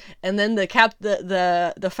speech, and then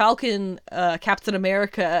the Falcon Captain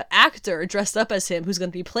America actor dressed up as him, who's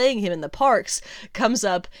going to be playing him in the parks, comes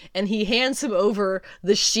up and he hands him over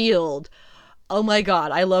the shield. Oh my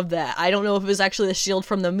god, I love that. I don't know if it was actually the shield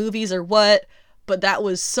from the movies or what, but that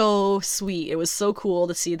was so sweet. It was so cool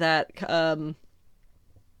to see that,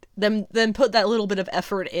 them put that little bit of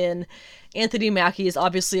effort in. Anthony Mackie is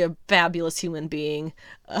obviously a fabulous human being.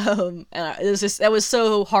 And that was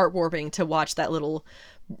so heartwarming to watch that little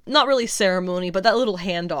not really ceremony, but that little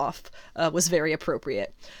handoff was very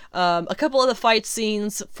appropriate. A couple of the fight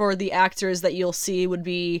scenes for the actors that you'll see would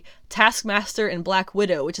be Taskmaster and Black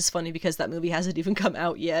Widow, which is funny because that movie hasn't even come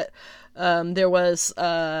out yet. There was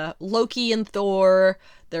Loki and Thor.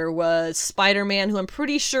 There was Spider-Man, who I'm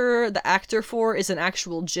pretty sure the actor for is an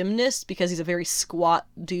actual gymnast because he's a very squat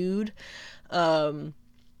dude.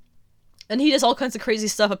 And he does all kinds of crazy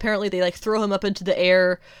stuff. Apparently they like throw him up into the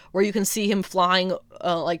air where you can see him flying,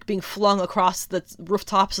 like being flung across the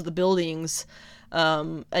rooftops of the buildings.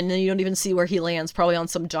 And then you don't even see where he lands, probably on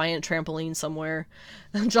some giant trampoline somewhere.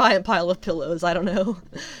 A giant pile of pillows, I don't know.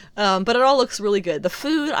 But it all looks really good. The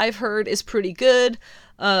food, I've heard, is pretty good.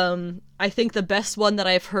 I think the best one that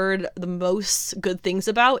I've heard the most good things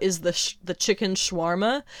about is the chicken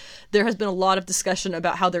shawarma. There has been a lot of discussion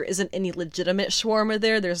about how there isn't any legitimate shawarma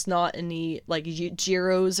there. There's not any, like,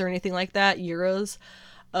 gyros or anything like that. Euros.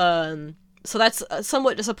 So that's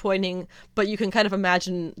somewhat disappointing, but you can kind of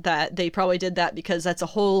imagine that they probably did that because that's a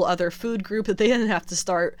whole other food group that they didn't have to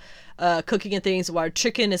start cooking and things, while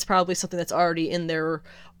chicken is probably something that's already in their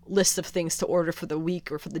list of things to order for the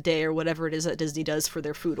week or for the day or whatever it is that Disney does for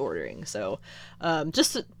their food ordering. So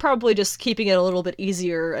probably just keeping it a little bit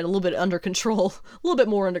easier and a little bit under control, a little bit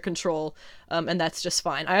more under control, and that's just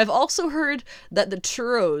fine. I have also heard that the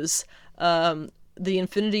churros, the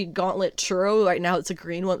Infinity Gauntlet churro, right now it's a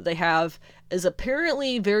green one that they have, is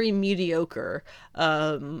apparently very mediocre.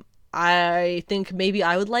 I think maybe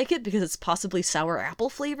I would like it because it's possibly sour apple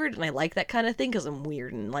flavored, and I like that kind of thing because I'm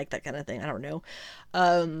weird and like that kind of thing. I don't know.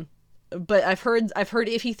 But I've heard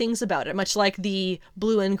iffy things about it, much like the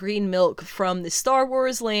blue and green milk from the Star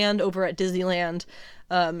Wars land over at Disneyland.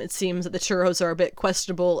 It seems that the churros are a bit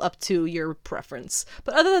questionable, up to your preference.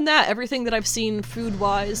 But other than that, everything that I've seen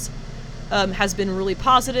food-wise has been really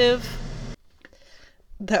positive.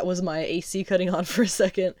 That was my AC cutting on for a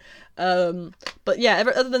second. But yeah,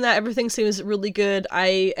 other than that, everything seems really good.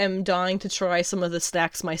 I am dying to try some of the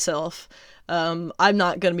snacks myself. I'm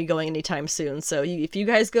not going to be going anytime soon, so if you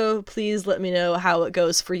guys go, please let me know how it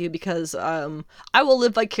goes for you, because I will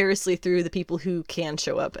live vicariously through the people who can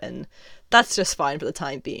show up, and that's just fine for the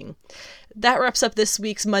time being. That wraps up this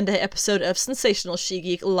week's Monday episode of Sensational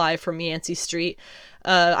She-Geek, live from Yancey Street.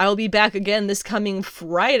 I will be back again this coming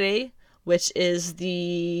Friday, which is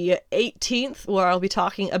the 18th, where I'll be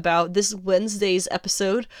talking about this Wednesday's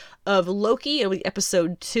episode of Loki. It'll be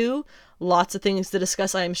episode 2. Lots of things to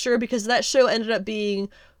discuss, I am sure, because that show ended up being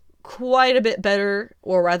quite a bit better,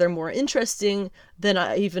 or rather more interesting, than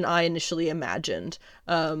I initially imagined.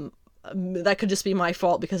 That could just be my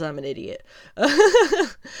fault because I'm an idiot.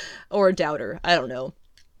 Or a doubter. I don't know.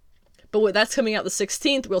 But that's coming out the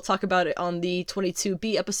 16th. We'll talk about it on the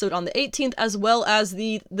 22B episode on the 18th, as well as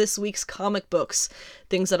this week's comic books.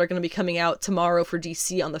 Things that are going to be coming out tomorrow for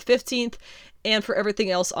DC on the 15th, and for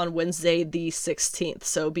everything else on Wednesday the 16th.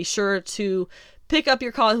 So be sure to pick up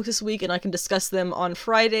your comics this week, and I can discuss them on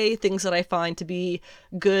Friday, things that I find to be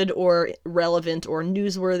good or relevant or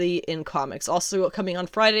newsworthy in comics. Also coming on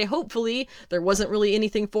Friday, hopefully, there wasn't really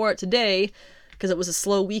anything for it today, because it was a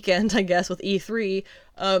slow weekend, I guess, with E3,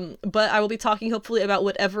 but I will be talking hopefully about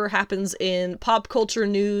whatever happens in pop culture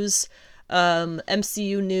news,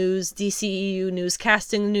 MCU news, DCEU news,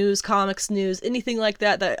 casting news, comics news, anything like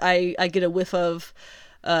that I get a whiff of.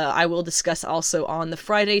 I will discuss also on the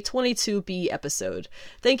Friday 22B episode.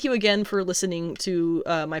 Thank you again for listening to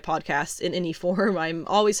my podcast in any form. I'm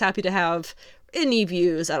always happy to have any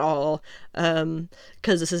views at all,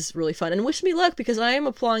 because this is really fun, and wish me luck, because I am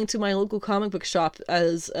applying to my local comic book shop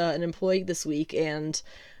as an employee this week, and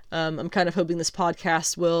I'm kind of hoping this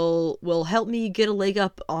podcast will help me get a leg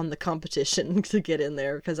up on the competition to get in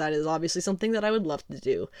there, because that is obviously something that I would love to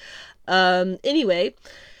do. Anyway,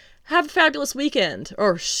 have a fabulous weekend.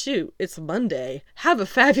 Or shoot, it's Monday. Have a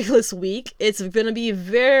fabulous week. It's gonna be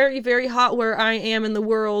very, very hot where I am in the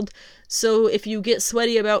world, so if you get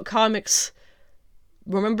sweaty about comics,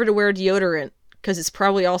 remember to wear deodorant, because it's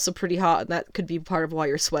probably also pretty hot, and that could be part of why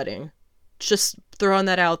you're sweating. Just throwing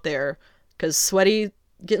that out there, because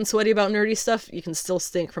getting sweaty about nerdy stuff, you can still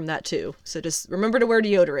stink from that too. So just remember to wear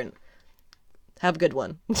deodorant. Have a good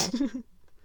one.